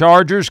at the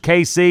Chargers.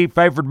 KC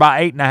favored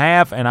by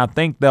 8.5, and I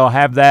think they'll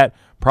have that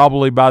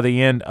probably by the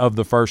end of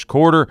the first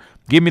quarter.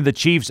 Give me the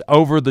Chiefs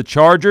over the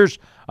Chargers.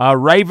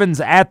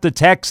 Ravens at the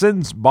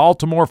Texans.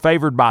 Baltimore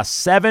favored by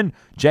 7.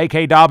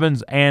 J.K.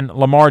 Dobbins and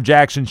Lamar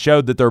Jackson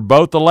showed that they're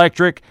both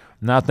electric,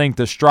 and I think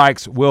the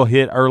strikes will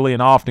hit early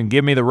and often.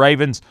 Give me the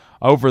Ravens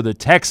over the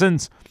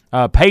Texans.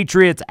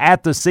 Patriots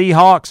at the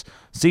Seahawks.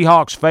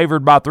 Seahawks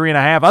favored by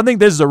 3.5. I think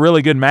this is a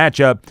really good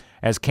matchup,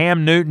 as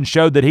Cam Newton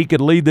showed that he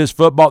could lead this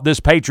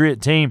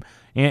Patriot team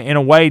in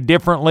a way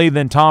differently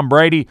than Tom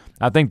Brady.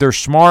 I think they're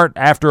smart.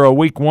 After a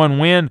week 1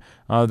 win,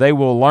 they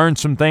will learn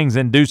some things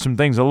and do some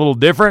things a little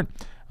different.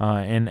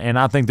 And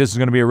I think this is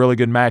going to be a really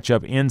good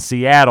matchup in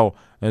Seattle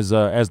as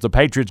the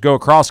Patriots go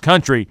across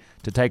country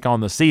to take on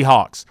the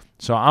Seahawks.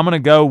 So I'm going to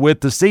go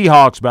with the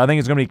Seahawks, but I think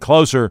it's going to be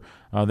closer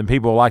than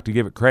people like to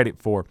give it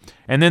credit for.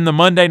 And then the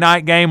Monday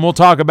night game, we'll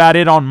talk about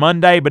it on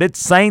Monday, but it's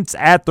Saints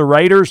at the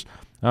Raiders.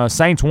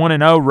 Saints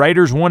 1-0,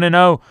 Raiders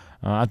 1-0.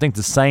 I think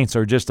the Saints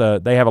are just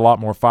they have a lot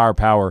more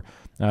firepower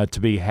to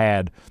be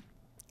had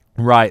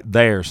right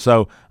there.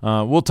 So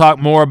we'll talk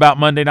more about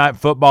Monday Night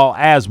Football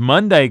as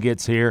Monday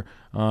gets here.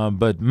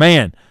 But,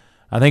 man,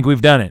 I think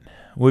we've done it.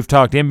 We've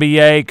talked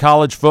NBA,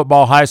 college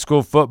football, high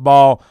school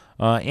football,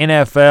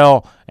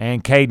 NFL,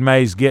 and Cade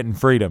Mays getting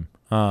freedom,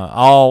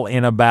 all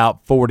in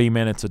about 40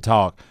 minutes of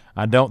talk.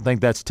 I don't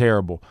think that's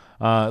terrible.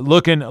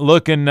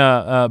 Looking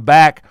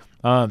back,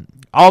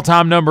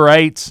 all-time number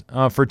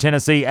 8s for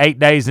Tennessee, 8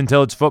 days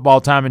until it's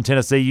football time in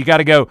Tennessee. You got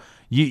to go.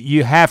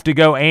 You have to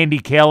go Andy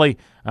Kelly.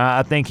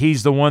 I think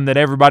he's the one that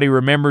everybody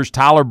remembers.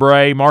 Tyler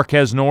Bray,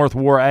 Marquez North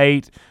wore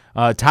 8.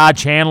 Ty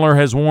Chandler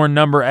has worn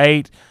number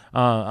 8.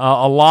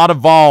 A lot of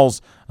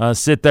Vols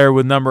sit there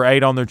with number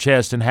 8 on their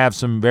chest and have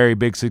some very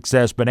big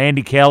success. But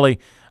Andy Kelly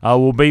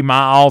will be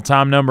my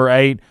all-time number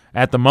 8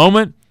 at the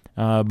moment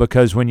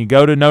because when you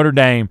go to Notre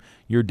Dame,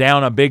 you're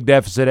down a big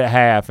deficit at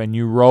half and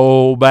you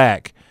roll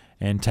back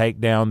and take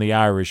down the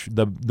Irish.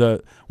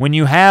 When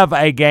you have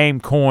a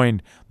game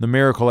coined the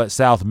Miracle at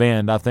South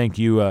Bend, I think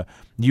you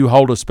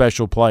hold a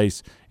special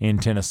place in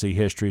Tennessee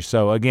history.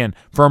 So, again,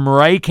 from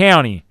Ray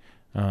County,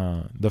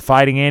 the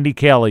Fighting Andy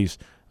Kellys,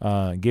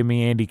 give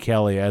me Andy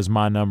Kelly as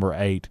my number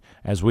 8,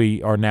 as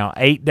we are now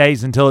 8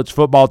 days until it's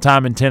football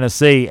time in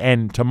Tennessee,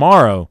 and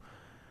tomorrow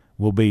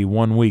will be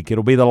 1 week.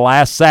 It'll be the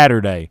last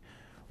Saturday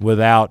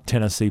without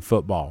Tennessee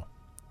football.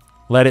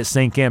 Let it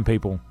sink in,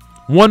 people.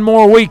 One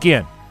more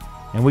weekend,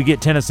 and we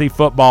get Tennessee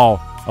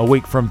football a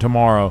week from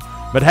tomorrow.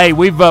 But, hey,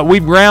 we've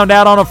ground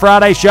out on a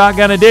Friday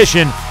Shotgun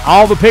Edition.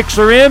 All the picks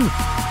are in.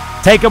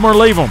 Take them or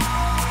leave them.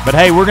 But,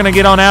 hey, we're going to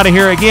get on out of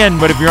here again.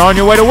 But if you're on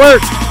your way to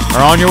work,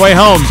 or on your way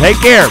home. Take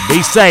care,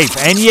 be safe,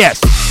 and yes,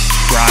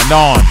 grind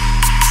on.